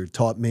cancer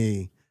taught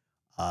me,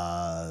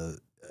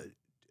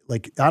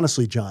 like,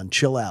 honestly, John,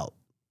 chill out.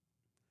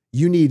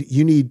 You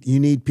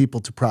need people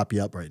to prop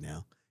you up right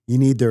now. You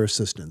need their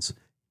assistance.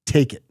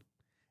 Take it.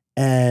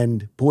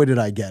 And boy, did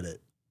I get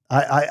it.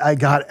 I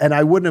got, and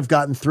I wouldn't have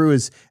gotten through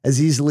as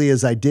easily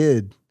as I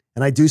did.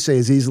 And I do say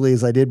as easily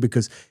as I did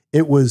because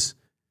it was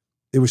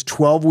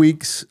 12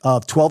 weeks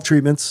of 12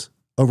 treatments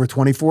over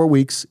 24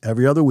 weeks,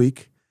 every other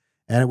week.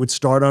 And it would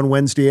start on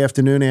Wednesday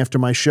afternoon after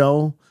my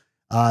show.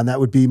 And that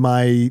would be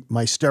my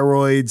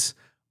steroids,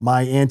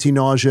 my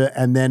anti-nausea,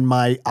 and then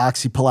my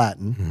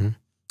oxyplatin,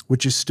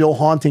 which is still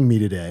haunting me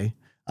today.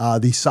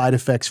 The side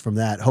effects from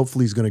that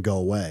hopefully is going to go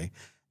away.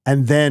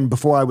 And then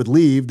before I would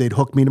leave, they'd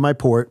hook me to my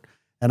port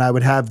and I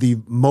would have the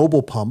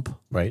mobile pump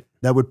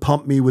that would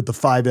pump me with the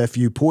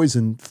 5FU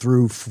poison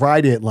through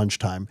Friday at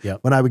lunchtime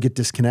when I would get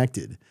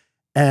disconnected.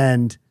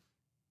 And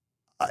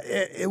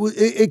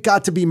it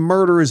got to be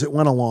murder as it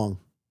went along.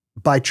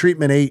 By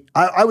treatment 8,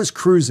 I was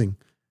cruising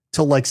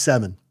till like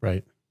 7.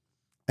 Right.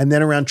 And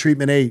then around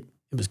treatment 8,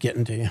 it was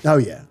getting to you. Oh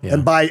yeah.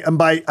 And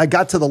by I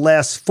got to the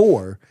last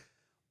 4,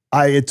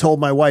 I had told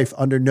my wife,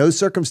 under no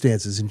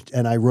circumstances,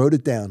 and I wrote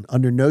it down,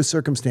 under no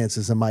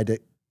circumstances am I to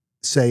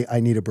say I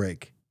need a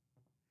break.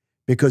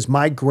 Because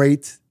my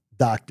great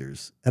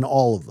doctors, and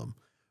all of them,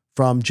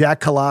 from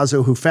Jack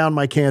Colazzo, who found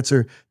my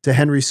cancer, to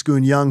Henry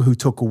Schoon Young, who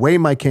took away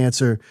my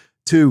cancer,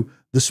 to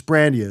the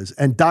Sprandios,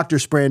 and Dr.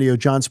 Sprandio,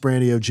 John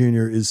Sprandio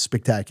Jr. is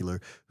spectacular,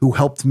 who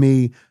helped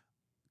me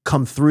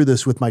come through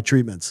this with my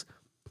treatments.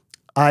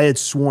 I had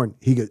sworn,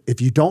 he goes, if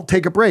you don't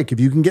take a break, if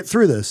you can get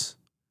through this,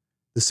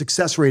 the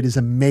success rate is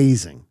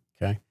amazing.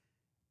 Okay.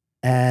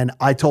 And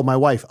I told my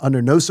wife,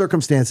 under no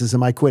circumstances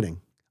am I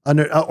quitting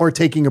or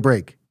taking a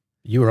break.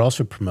 You were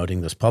also promoting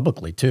this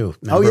publicly too.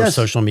 Remember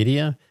social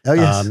media? Oh,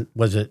 yes.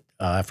 Was it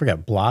I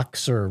forgot,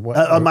 blocks or what?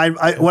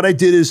 What I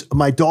did is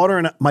my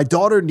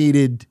daughter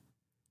needed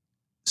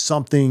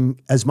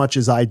something as much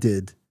as I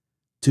did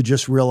to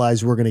just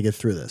realize we're going to get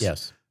through this.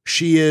 Yes.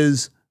 She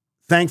is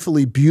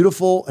thankfully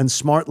beautiful and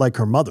smart like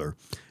her mother,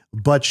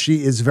 but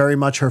she is very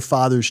much her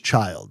father's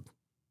child.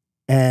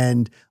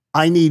 And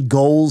I need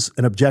goals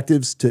and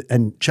objectives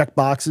and check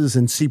boxes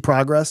and see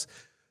progress.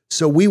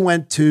 So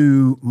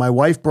my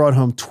wife brought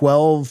home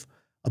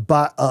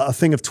a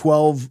thing of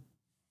 12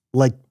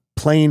 like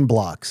plain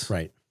blocks.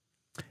 Right.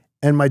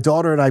 And my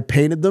daughter and I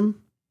painted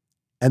them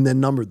and then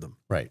numbered them.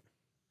 Right.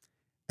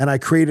 And I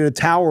created a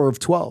tower of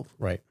 12.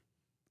 Right.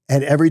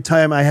 And every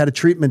time I had a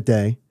treatment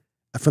day,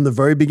 from the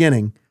very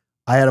beginning,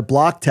 I had a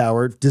block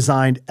tower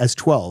designed as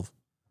 12.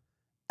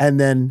 And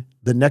then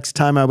the next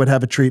time I would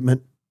have a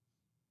treatment,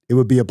 it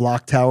would be a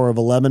block tower of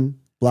 11,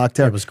 block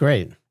tower. It was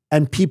great.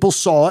 And people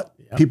saw it.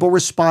 Yep. People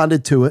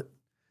responded to it.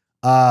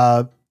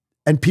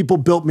 And people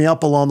built me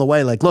up along the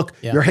way. Like, look,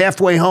 you're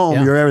halfway home.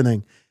 Yeah. You're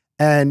everything.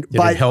 And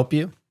did it help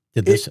you?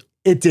 It did.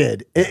 It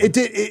did.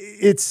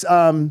 It's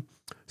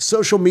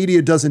social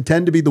media doesn't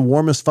tend to be the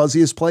warmest,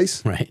 fuzziest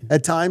place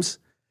at times.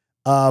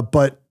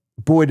 But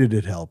boy, did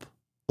it help.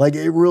 Like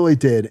it really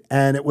did.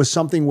 And it was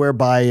something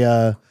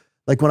whereby,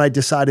 like when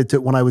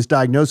I was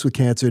diagnosed with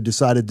cancer, I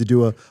decided to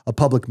do a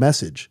public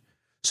message.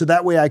 So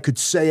that way I could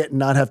say it and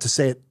not have to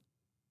say it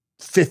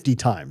 50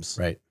 times.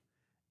 Right.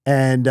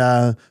 And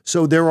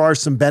so there are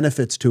some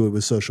benefits to it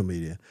with social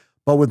media.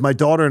 But with my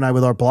daughter and I,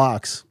 with our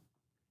blocks,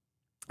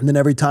 and then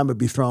every time it'd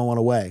be throwing one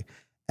away.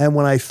 And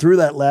when I threw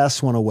that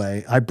last one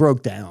away, I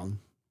broke down.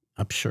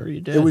 I'm sure you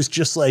did. It was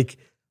just like,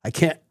 I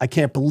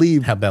can't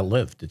believe. How about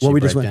Liv? Did she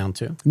break down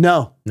too?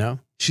 No. No?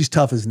 She's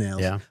tough as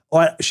nails. Yeah.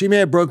 She may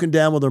have broken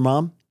down with her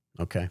mom.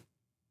 Okay.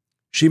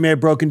 She may have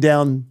broken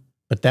down.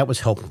 But that was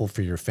helpful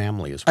for your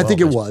family as well. I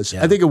think it was.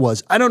 Yeah. I think it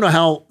was. I don't know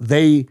how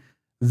they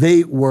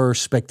were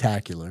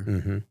spectacular.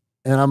 Mm-hmm.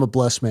 And I'm a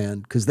blessed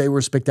man because they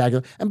were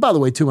spectacular. And by the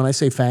way, too, when I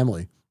say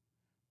family,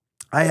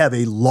 I have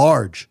a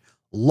large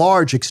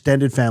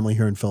extended family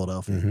here in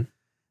Philadelphia. Mm-hmm.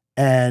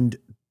 And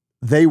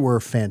they were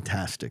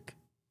fantastic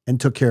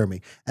and took care of me.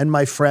 And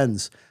my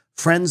friends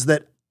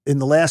that in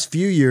the last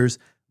few years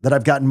that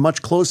I've gotten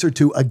much closer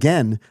to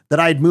again, that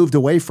I had moved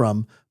away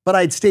from, but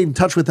I'd stayed in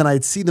touch with, and I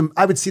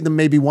would see them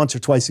maybe once or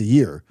twice a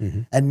year.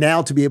 Mm-hmm. And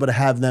now to be able to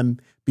have them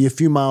be a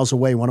few miles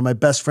away. One of my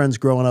best friends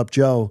growing up,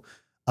 Joe,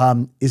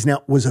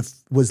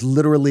 was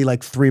literally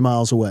like 3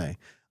 miles away.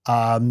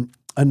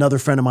 Another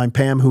friend of mine,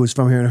 Pam, who was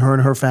from here, and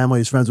her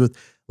family is friends with,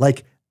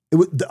 like,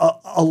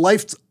 a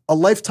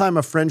lifetime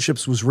of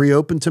friendships was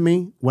reopened to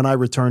me when I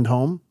returned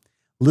home.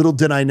 Little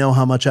did I know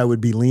how much I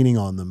would be leaning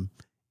on them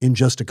in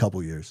just a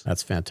couple years.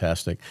 That's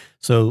fantastic.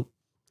 So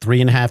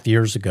 3.5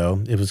 years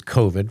ago, it was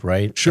COVID,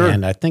 right? Sure.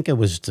 And I think it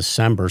was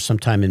December,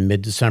 sometime in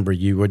mid-December,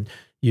 you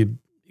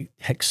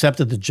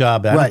accepted the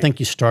job. I don't think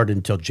you started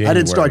until January. I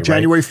didn't start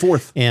January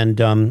 4th.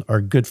 And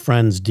our good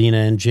friends, Dina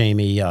and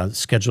Jamie,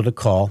 scheduled a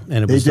call.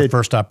 And it was the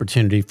first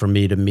opportunity for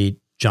me to meet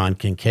John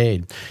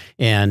Kincade.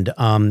 And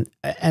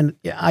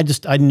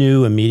I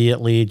knew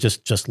immediately,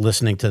 just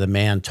listening to the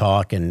man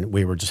talk, and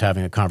we were just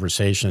having a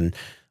conversation,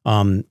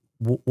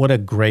 what a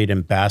great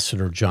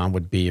ambassador John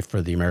would be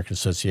for the American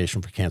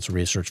Association for Cancer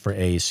Research, for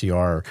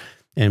AACR.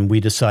 And we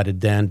decided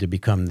then to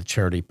become the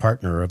charity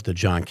partner of the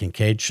John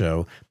Kincade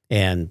Show.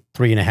 And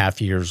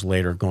 3.5 years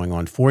later, going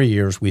on 4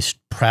 years, we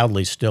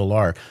proudly still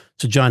are.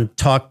 So John,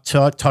 talk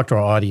to our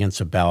audience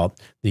about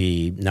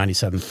the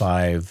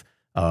 97.5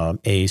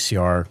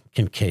 AACR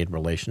Kincade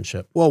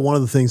relationship. Well, one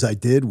of the things I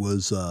did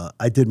was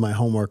I did my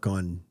homework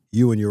on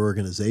you and your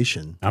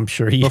organization. I'm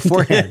sure you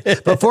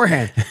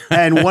beforehand.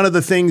 And one of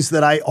the things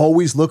that I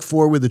always look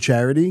for with a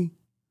charity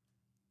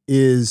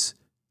is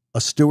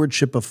a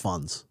stewardship of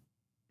funds.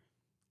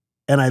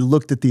 And I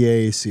looked at the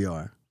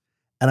AACR,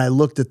 and I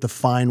looked at the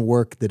fine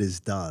work that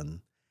is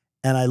done,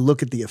 and I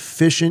look at the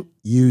efficient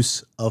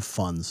use of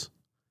funds.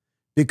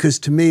 Because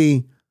to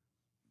me,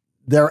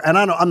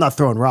 I'm not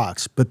throwing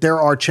rocks, but there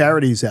are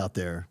charities out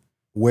there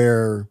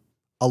where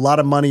a lot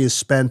of money is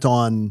spent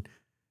on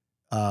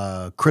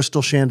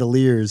crystal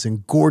chandeliers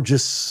and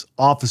gorgeous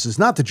offices.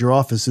 Not that your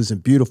office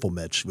isn't beautiful,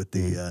 Mitch, with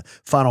the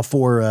Final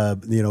Four,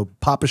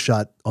 Papa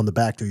shot on the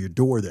back of your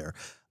door there.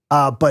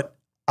 But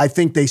I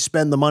think they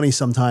spend the money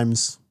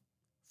sometimes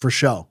for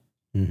show.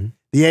 Mm-hmm.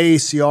 The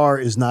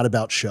AACR is not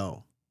about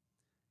show.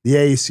 The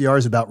AACR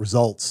is about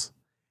results.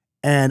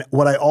 And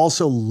what I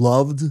also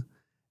loved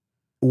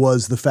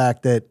was the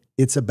fact that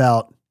it's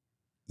about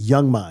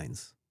young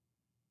minds.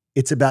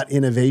 It's about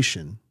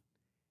innovation.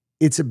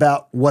 It's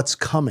about what's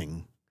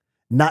coming,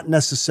 not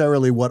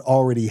necessarily what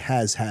already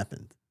has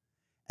happened.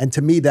 And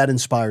to me, that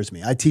inspires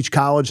me. I teach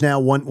college now,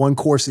 one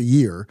course a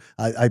year.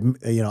 I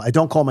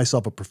don't call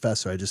myself a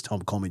professor. I just tell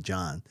them, call me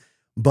John.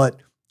 But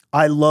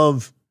I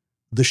love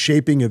the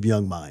shaping of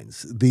young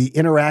minds, the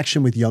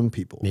interaction with young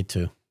people. Me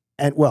too.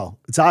 And well,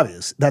 it's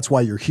obvious. That's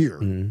why you're here.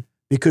 Mm-hmm.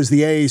 Because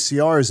the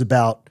AACR is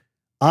about,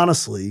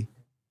 honestly,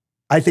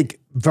 I think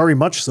very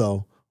much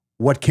so,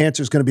 what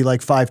cancer is going to be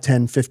like 5,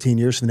 10, 15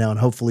 years from now, and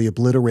hopefully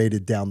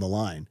obliterated down the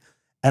line.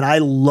 And I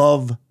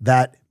love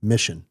that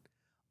mission.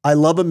 I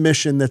love a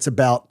mission that's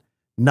about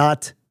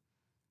not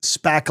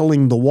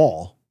spackling the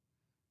wall.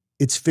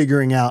 It's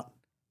figuring out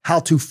how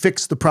to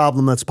fix the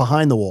problem that's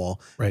behind the wall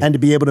and to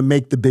be able to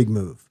make the big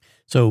move.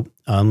 So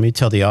let me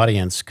tell the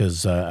audience,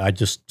 because I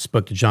just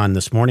spoke to John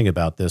this morning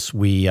about this.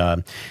 We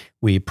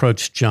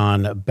approached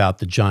John about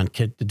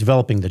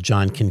developing the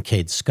John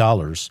Kincade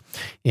Scholars,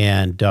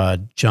 and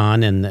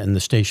John and the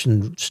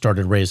station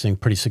started raising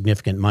pretty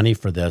significant money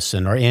for this.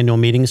 And our annual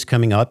meeting is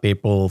coming up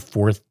April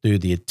 4th through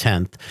the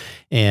 10th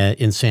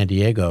in San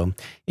Diego.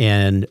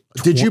 And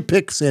did you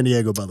pick San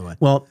Diego, by the way?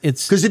 Well,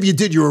 it's because if you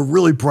did, you're a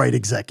really bright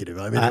executive.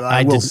 I mean,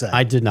 I will say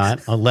I did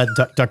not. I'll let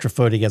Dr.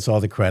 Foti gets all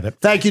the credit.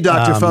 Thank you,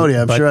 Dr. Foti.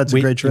 I'm sure that's a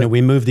great trip. We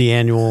move the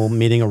annual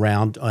meeting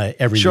around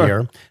every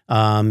year.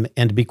 And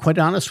to be quite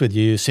honest with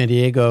you, San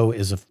Diego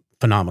is a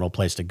phenomenal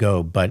place to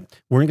go, but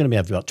we're going to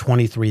have about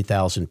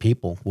 23,000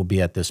 people will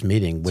be at this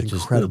meeting, which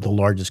is the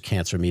largest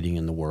cancer meeting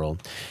in the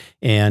world.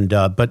 And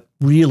but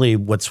really,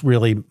 what's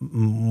really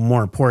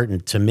more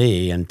important to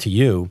me and to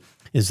you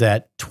is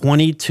that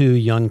 22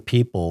 young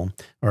people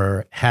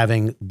are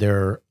having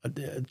their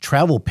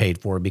travel paid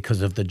for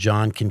because of the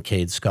John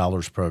Kincade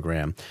Scholars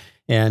Program.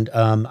 And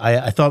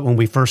I thought when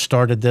we first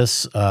started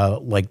this,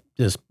 like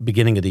this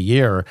beginning of the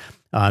year,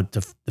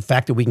 the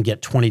fact that we can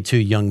get 22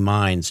 young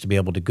minds to be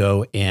able to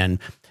go and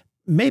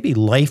maybe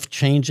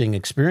life-changing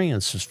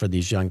experiences for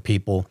these young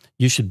people,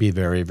 you should be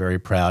very, very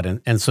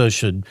proud. And so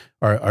should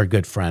our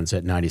good friends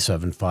at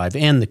 97.5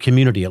 and the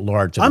community at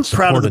large. I'm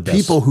proud of the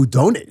people who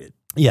donated.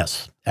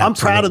 Yes. Absolutely. I'm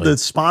proud of the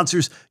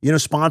sponsors,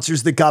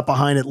 sponsors that got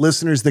behind it,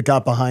 listeners that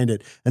got behind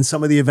it, and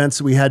some of the events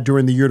that we had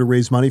during the year to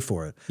raise money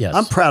for it. Yes.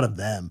 I'm proud of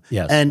them.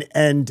 Yes.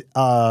 And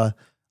I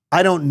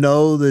don't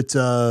know that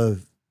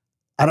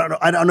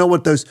I don't know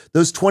what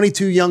those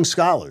 22 young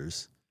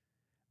scholars,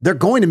 they're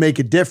going to make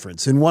a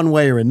difference in one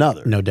way or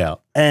another. No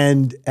doubt.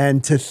 And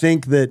to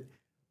think that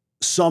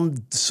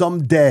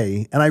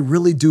someday, and I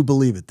really do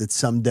believe it, that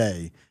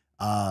someday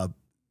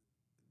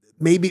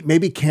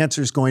maybe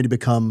cancer is going to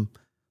become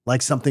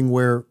like something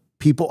where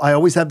people, I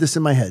always have this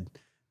in my head,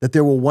 that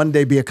there will one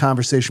day be a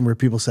conversation where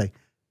people say,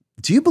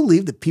 do you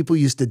believe that people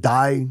used to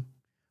die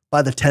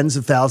by the tens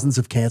of thousands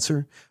of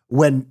cancer?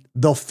 When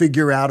they'll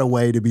figure out a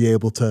way to be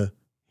able to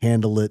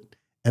handle it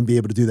and be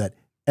able to do that.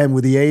 And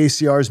with the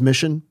AACR's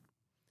mission,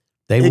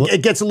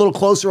 it gets a little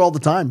closer all the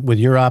time. With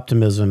your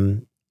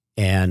optimism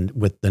and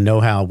with the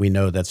know-how we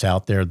know that's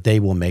out there, they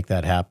will make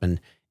that happen.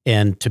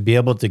 And to be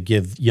able to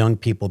give young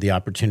people the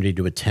opportunity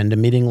to attend a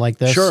meeting like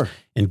this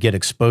and get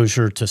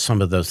exposure to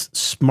some of the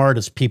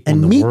smartest people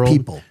in the world. And meet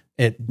people.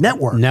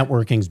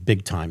 Networking's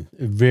big time.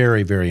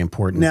 Very, very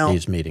important at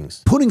these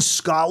meetings. Putting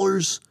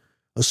scholars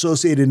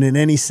associated in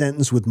any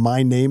sentence with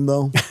my name,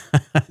 though,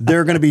 there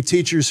are going to be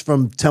teachers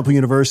from Temple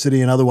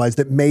University and otherwise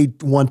that may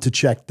want to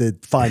check the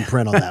fine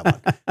print on that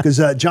one. Because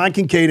John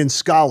Kincade and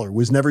scholar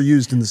was never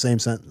used in the same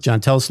sentence.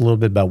 John, tell us a little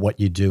bit about what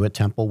you do at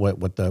Temple,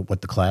 what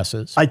the class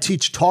is. I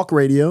teach talk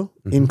radio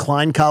in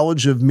Klein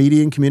College of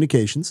Media and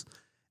Communications.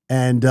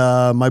 And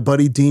my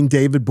buddy, Dean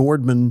David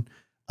Boardman,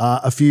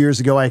 a few years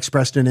ago, I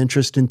expressed an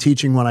interest in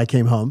teaching when I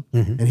came home.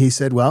 And he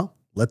said, well,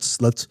 let's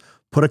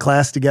put a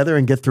class together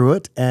and get through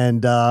it.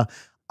 And I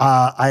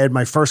had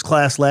my first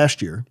class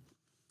last year.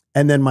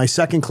 And then my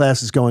second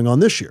class is going on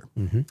this year.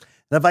 And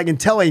if I can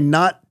tell a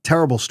not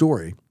terrible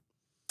story,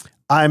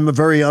 I'm a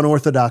very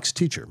unorthodox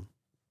teacher.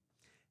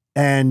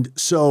 And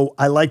so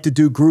I like to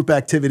do group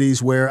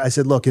activities where I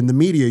said, look, in the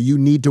media, you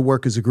need to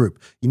work as a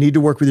group. You need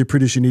to work with your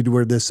producer. You need to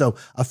work this. So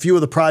a few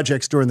of the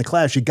projects during the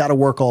class, you got to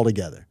work all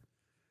together.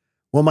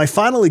 Well, my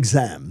final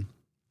exam,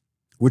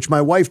 which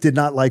my wife did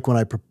not like when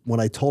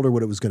I told her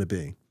what it was going to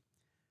be,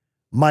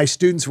 my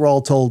students were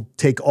all told,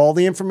 take all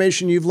the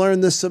information you've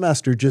learned this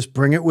semester, just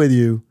bring it with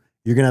you.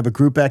 You're going to have a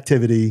group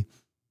activity.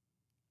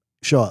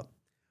 Show up.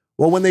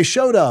 Well, when they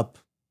showed up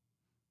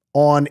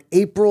on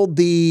April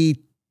the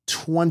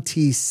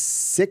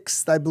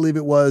 26th, I believe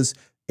it was,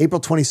 April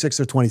 26th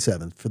or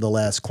 27th for the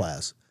last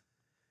class,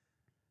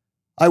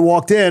 I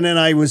walked in and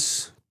I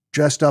was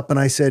dressed up and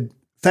I said,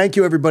 thank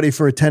you everybody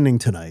for attending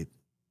tonight.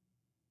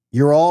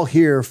 You're all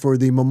here for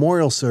the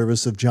memorial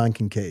service of John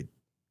Kincade.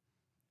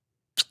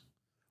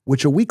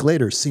 Which a week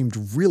later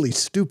seemed really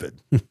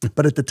stupid.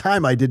 But at the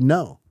time, I didn't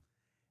know.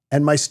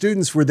 And my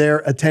students were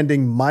there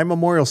attending my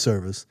memorial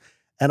service,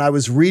 and I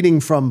was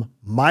reading from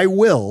my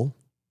will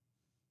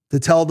to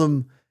tell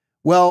them,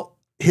 well,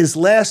 his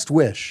last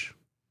wish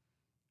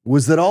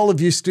was that all of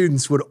you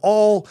students would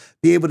all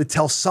be able to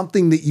tell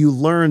something that you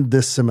learned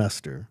this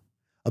semester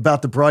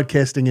about the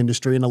broadcasting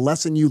industry and a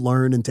lesson you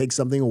learned and take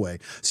something away.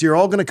 So you're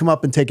all going to come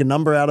up and take a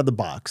number out of the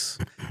box.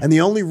 And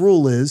the only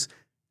rule is,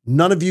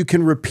 none of you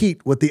can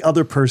repeat what the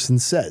other person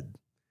said.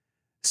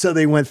 So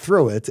they went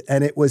through it,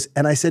 and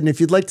I said, and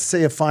if you'd like to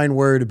say a fine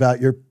word about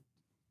your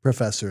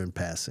professor in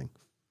passing.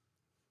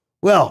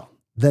 Well,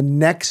 the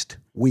next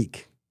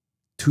week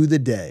to the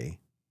day,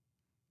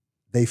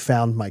 they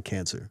found my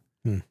cancer.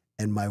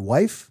 And my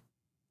wife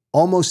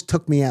almost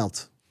took me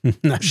out.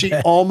 She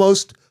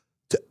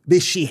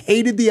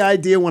hated the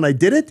idea when I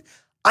did it.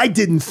 I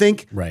didn't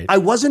think, Right. I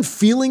wasn't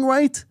feeling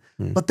right,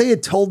 but they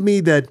had told me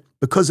that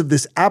because of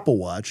this Apple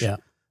Watch,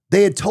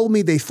 they had told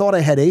me they thought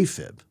I had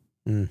AFib.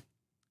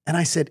 And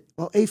I said,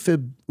 well,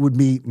 AFib would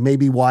be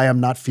maybe why I'm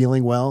not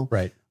feeling well.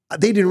 Right.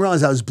 They didn't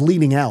realize I was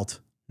bleeding out.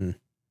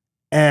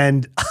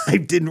 And I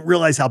didn't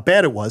realize how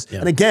bad it was.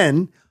 And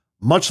again,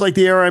 much like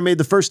the error I made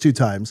the first 2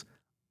 times,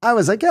 I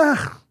was like,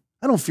 I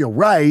don't feel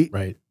right,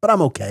 but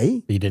I'm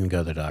okay. You didn't go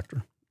to the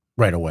doctor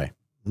right away.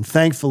 And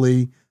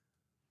thankfully,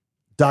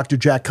 Dr.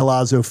 Jack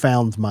Colazzo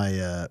found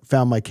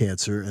my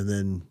cancer, and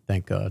then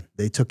thank God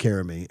they took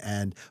care of me.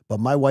 But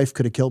my wife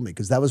could have killed me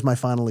because that was my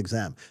final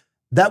exam.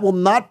 That will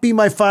not be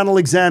my final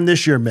exam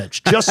this year,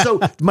 Mitch. Just so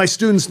my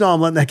students know,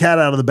 I'm letting the cat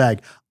out of the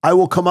bag. I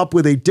will come up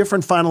with a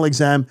different final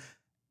exam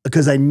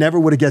because I never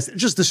would have guessed it.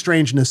 Just the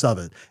strangeness of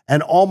it.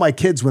 And all my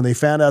kids, when they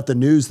found out the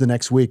news the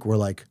next week, were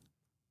like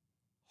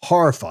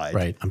horrified.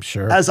 Right, I'm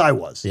sure. As I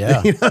was.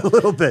 Yeah. You know, a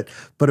little bit,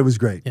 but it was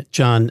great.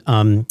 John,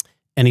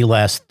 any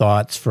last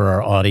thoughts for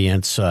our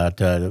audience about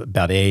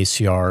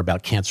AACR,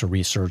 about cancer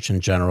research in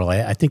general?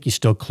 I think you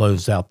still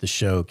close out the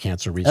show,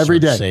 Cancer Research Every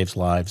day. Saves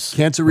Lives.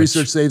 Cancer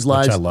research saves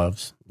lives. Which I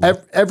love.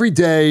 Every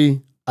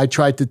day I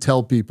try to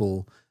tell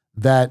people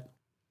that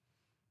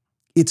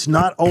it's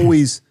not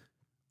always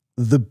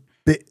a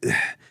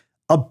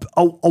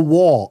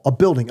wall, a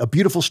building, a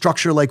beautiful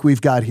structure like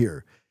we've got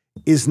here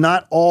is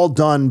not all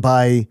done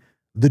by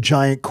the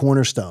giant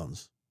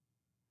cornerstones.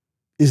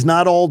 Is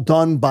not all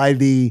done by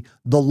the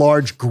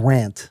large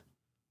grant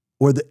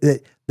or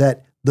the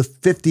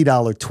 $50,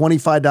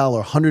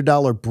 $25,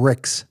 $100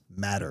 bricks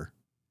matter.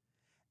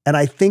 And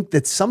I think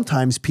that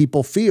sometimes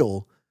people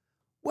feel,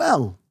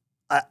 well,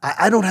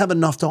 I don't have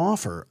enough to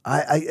offer.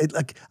 I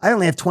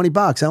only have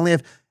 $20. I only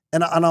have,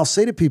 and I'll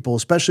say to people,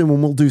 especially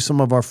when we'll do some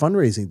of our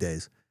fundraising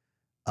days,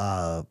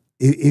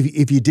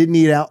 if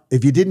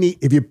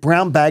you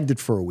brown bagged it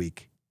for a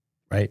week,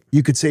 right,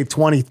 you could save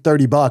 $20,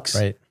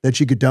 $30 right, that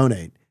you could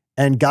donate.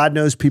 And God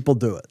knows people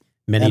do it.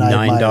 Many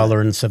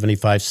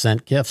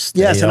 $9.75 gifts.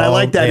 Yes, and I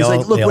like that. It's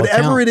like, look,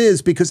 whatever it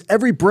is, because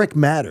every brick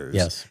matters.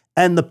 Yes.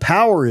 And the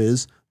power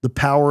is the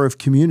power of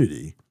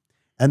community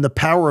and the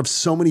power of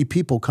so many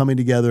people coming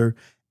together.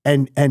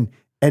 And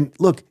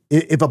look,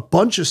 if a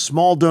bunch of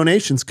small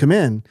donations come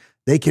in,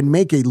 they can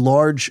make a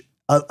large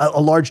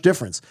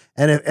difference.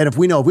 And if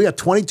we got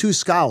 22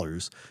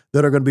 scholars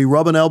that are going to be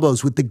rubbing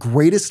elbows with the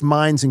greatest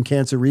minds in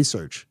cancer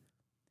research,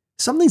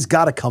 something's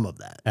got to come of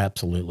that.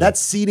 Absolutely. That's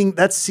seeding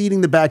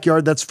the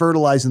backyard. That's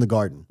fertilizing the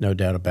garden. No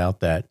doubt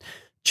about that.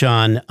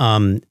 John,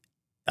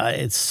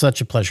 it's such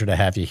a pleasure to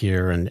have you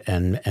here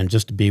and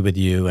just to be with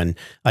you. And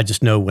I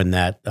just know when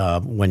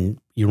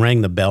you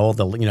rang the bell,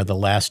 the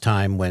last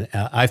time when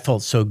I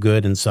felt so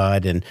good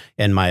inside, and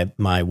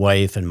my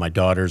wife and my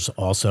daughters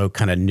also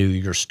kind of knew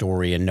your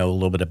story and know a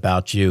little bit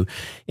about you.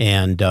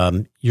 And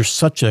you're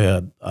such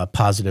a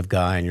positive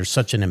guy, and you're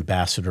such an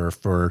ambassador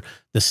for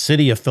the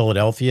city of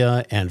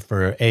Philadelphia and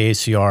for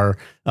AACR.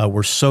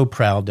 We're so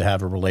proud to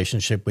have a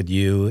relationship with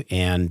you,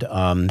 and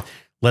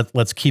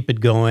let's keep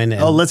it going.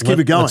 And let's keep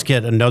it going. Let's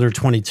get another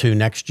 22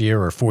 next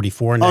year or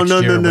 44 next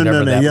year. No.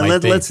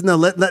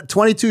 Yeah,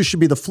 22 should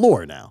be the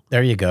floor now.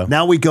 There you go.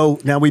 Now we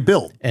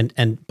build.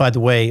 And by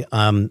the way,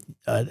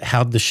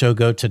 how'd the show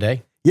go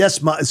today? Yes,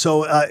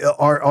 so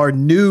our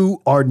new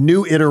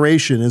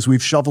iteration, as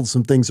we've shuffled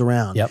some things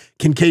around. Yep.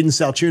 Kincade and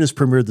Salchunas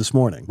premiered this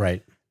morning.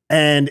 Right.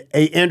 And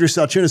Andrew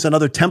Salchunas,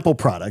 another Temple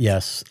product.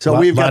 Yes. So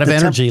we've got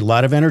a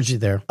lot of energy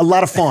there. A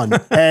lot of fun.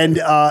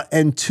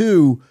 and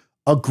two,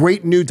 a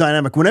great new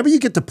dynamic. Whenever you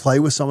get to play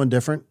with someone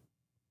different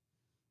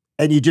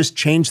and you just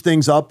change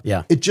things up,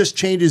 it just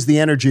changes the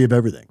energy of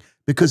everything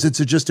because it's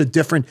just a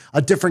different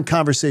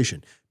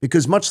conversation.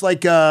 Because much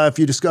like if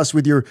you discuss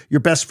with your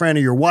best friend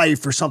or your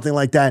wife or something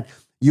like that,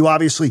 you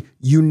obviously,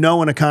 in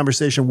a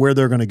conversation where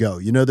they're going to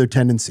go, their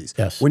tendencies.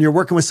 Yes. When you're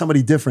working with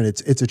somebody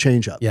different, it's a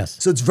change up. Yes.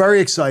 So it's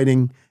very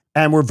exciting,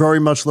 and we're very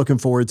much looking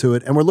forward to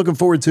it. And we're looking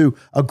forward to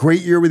a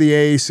great year with the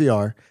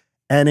AACR,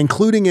 and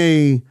including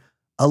a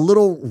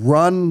little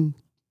run,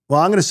 well,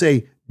 I'm going to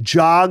say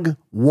jog,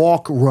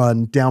 walk,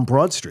 run down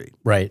Broad Street.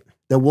 Right.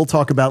 That we'll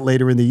talk about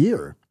later in the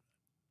year.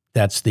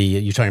 That's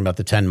you're talking about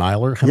the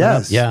 10-miler?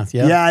 Yes. Yeah.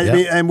 I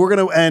mean, and we're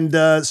going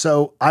to,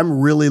 so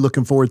I'm really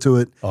looking forward to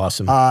it.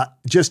 Awesome.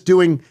 Just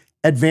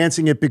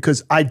advancing it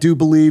because I do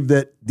believe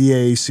that the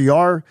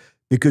AACR,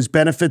 because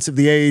benefits of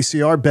the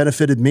AACR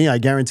benefited me, I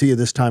guarantee you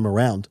this time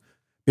around,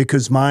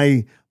 because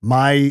my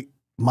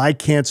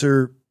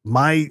cancer,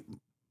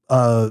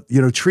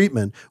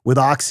 treatment with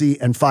Oxy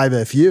and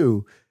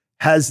 5FU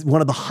has one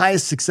of the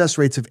highest success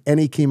rates of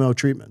any chemo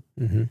treatment.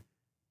 Mm-hmm.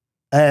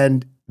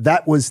 And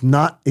that was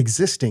not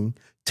existing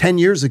 10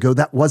 years ago.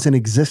 That wasn't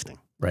existing.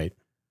 Right.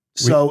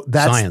 So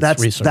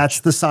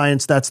that's the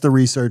science. That's the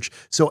research.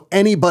 So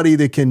anybody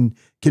that can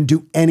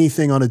do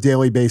anything on a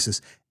daily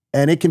basis,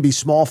 and it can be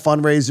small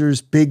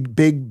fundraisers,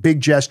 big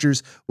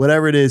gestures,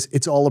 whatever it is,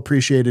 it's all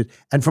appreciated.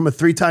 And from a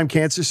 3-time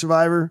cancer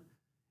survivor,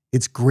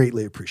 it's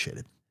greatly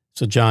appreciated.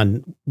 So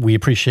John, we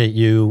appreciate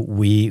you.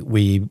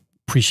 We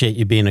appreciate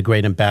you being a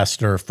great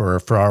ambassador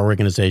for our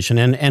organization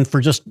and for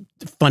just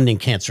funding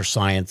cancer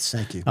science.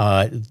 Thank you.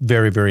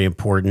 Very, very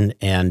important.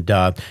 And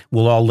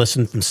we'll all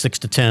listen from 6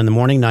 to 10 in the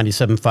morning,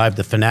 97.5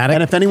 The Fanatic.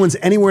 And if anyone's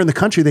anywhere in the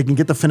country, they can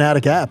get the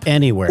Fanatic app.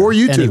 Anywhere. Or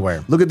YouTube.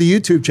 Anywhere. Look at the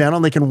YouTube channel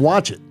and they can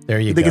watch it. There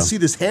you go. They can see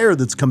this hair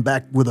that's come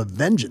back with a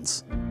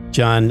vengeance.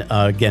 John,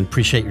 again,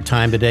 appreciate your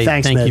time today.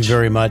 Thanks, Thank Mitch. you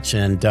very much.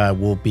 And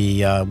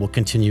we'll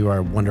continue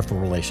our wonderful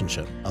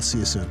relationship. I'll see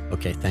you soon.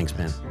 Okay, thanks,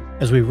 man.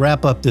 As we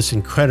wrap up this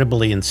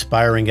incredibly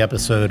inspiring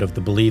episode of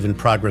the Believe in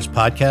Progress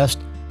podcast,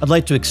 I'd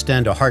like to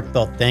extend a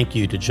heartfelt thank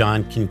you to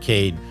John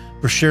Kincade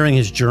for sharing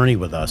his journey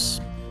with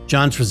us.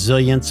 John's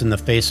resilience in the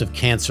face of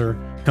cancer,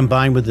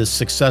 combined with his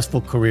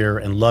successful career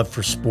and love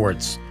for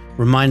sports,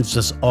 reminds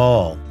us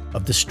all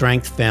of the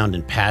strength found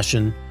in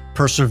passion,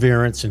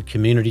 perseverance, and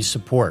community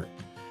support.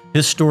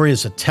 His story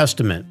is a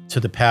testament to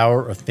the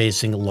power of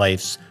facing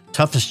life's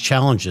toughest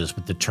challenges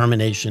with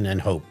determination and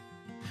hope.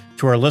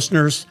 To our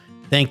listeners,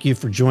 thank you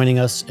for joining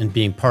us and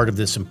being part of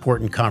this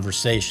important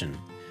conversation.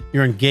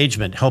 Your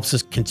engagement helps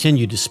us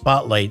continue to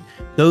spotlight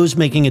those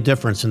making a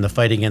difference in the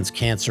fight against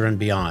cancer and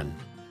beyond.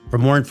 For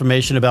more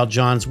information about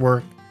John's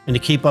work and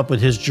to keep up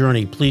with his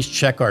journey, please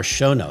check our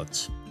show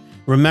notes.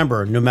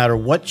 Remember, no matter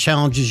what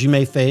challenges you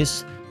may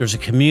face, there's a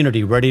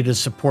community ready to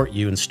support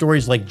you and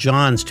stories like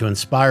John's to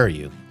inspire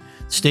you.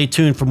 Stay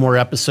tuned for more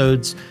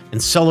episodes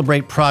and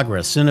celebrate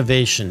progress,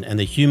 innovation, and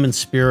the human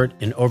spirit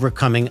in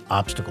overcoming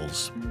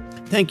obstacles.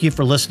 Thank you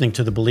for listening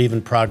to the Believe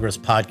in Progress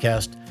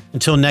podcast.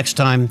 Until next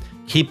time,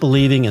 keep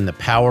believing in the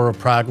power of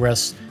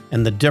progress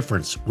and the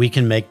difference we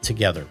can make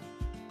together.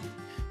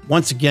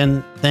 Once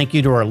again, thank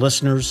you to our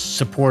listeners,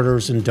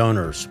 supporters, and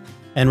donors.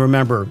 And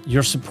remember,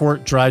 your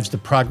support drives the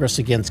progress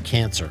against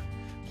cancer.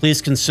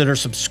 Please consider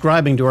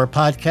subscribing to our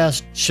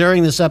podcast,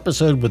 sharing this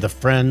episode with a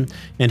friend,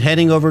 and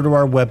heading over to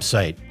our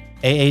website,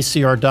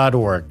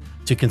 aacr.org,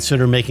 to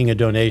consider making a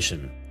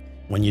donation.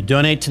 When you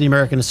donate to the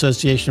American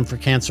Association for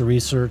Cancer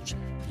Research,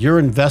 your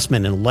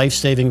investment in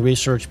life-saving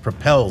research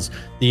propels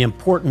the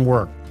important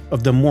work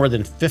of the more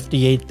than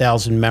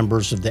 58,000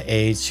 members of the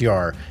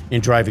AACR in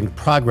driving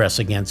progress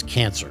against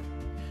cancer.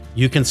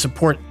 You can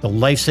support the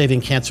life-saving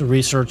cancer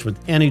research with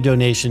any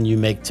donation you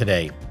make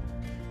today.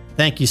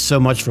 Thank you so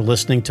much for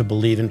listening to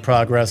Believe in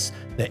Progress,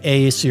 the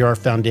AACR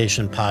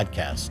Foundation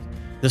podcast.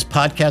 This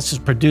podcast is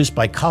produced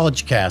by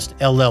CollegeCast,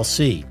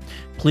 LLC.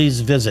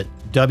 Please visit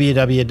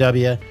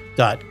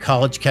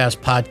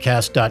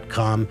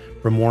www.collegecastpodcast.com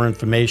for more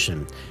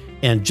information.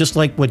 And just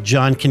like what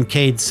John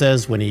Kincade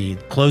says when he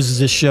closes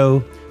his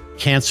show,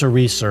 cancer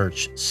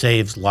research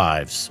saves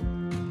lives.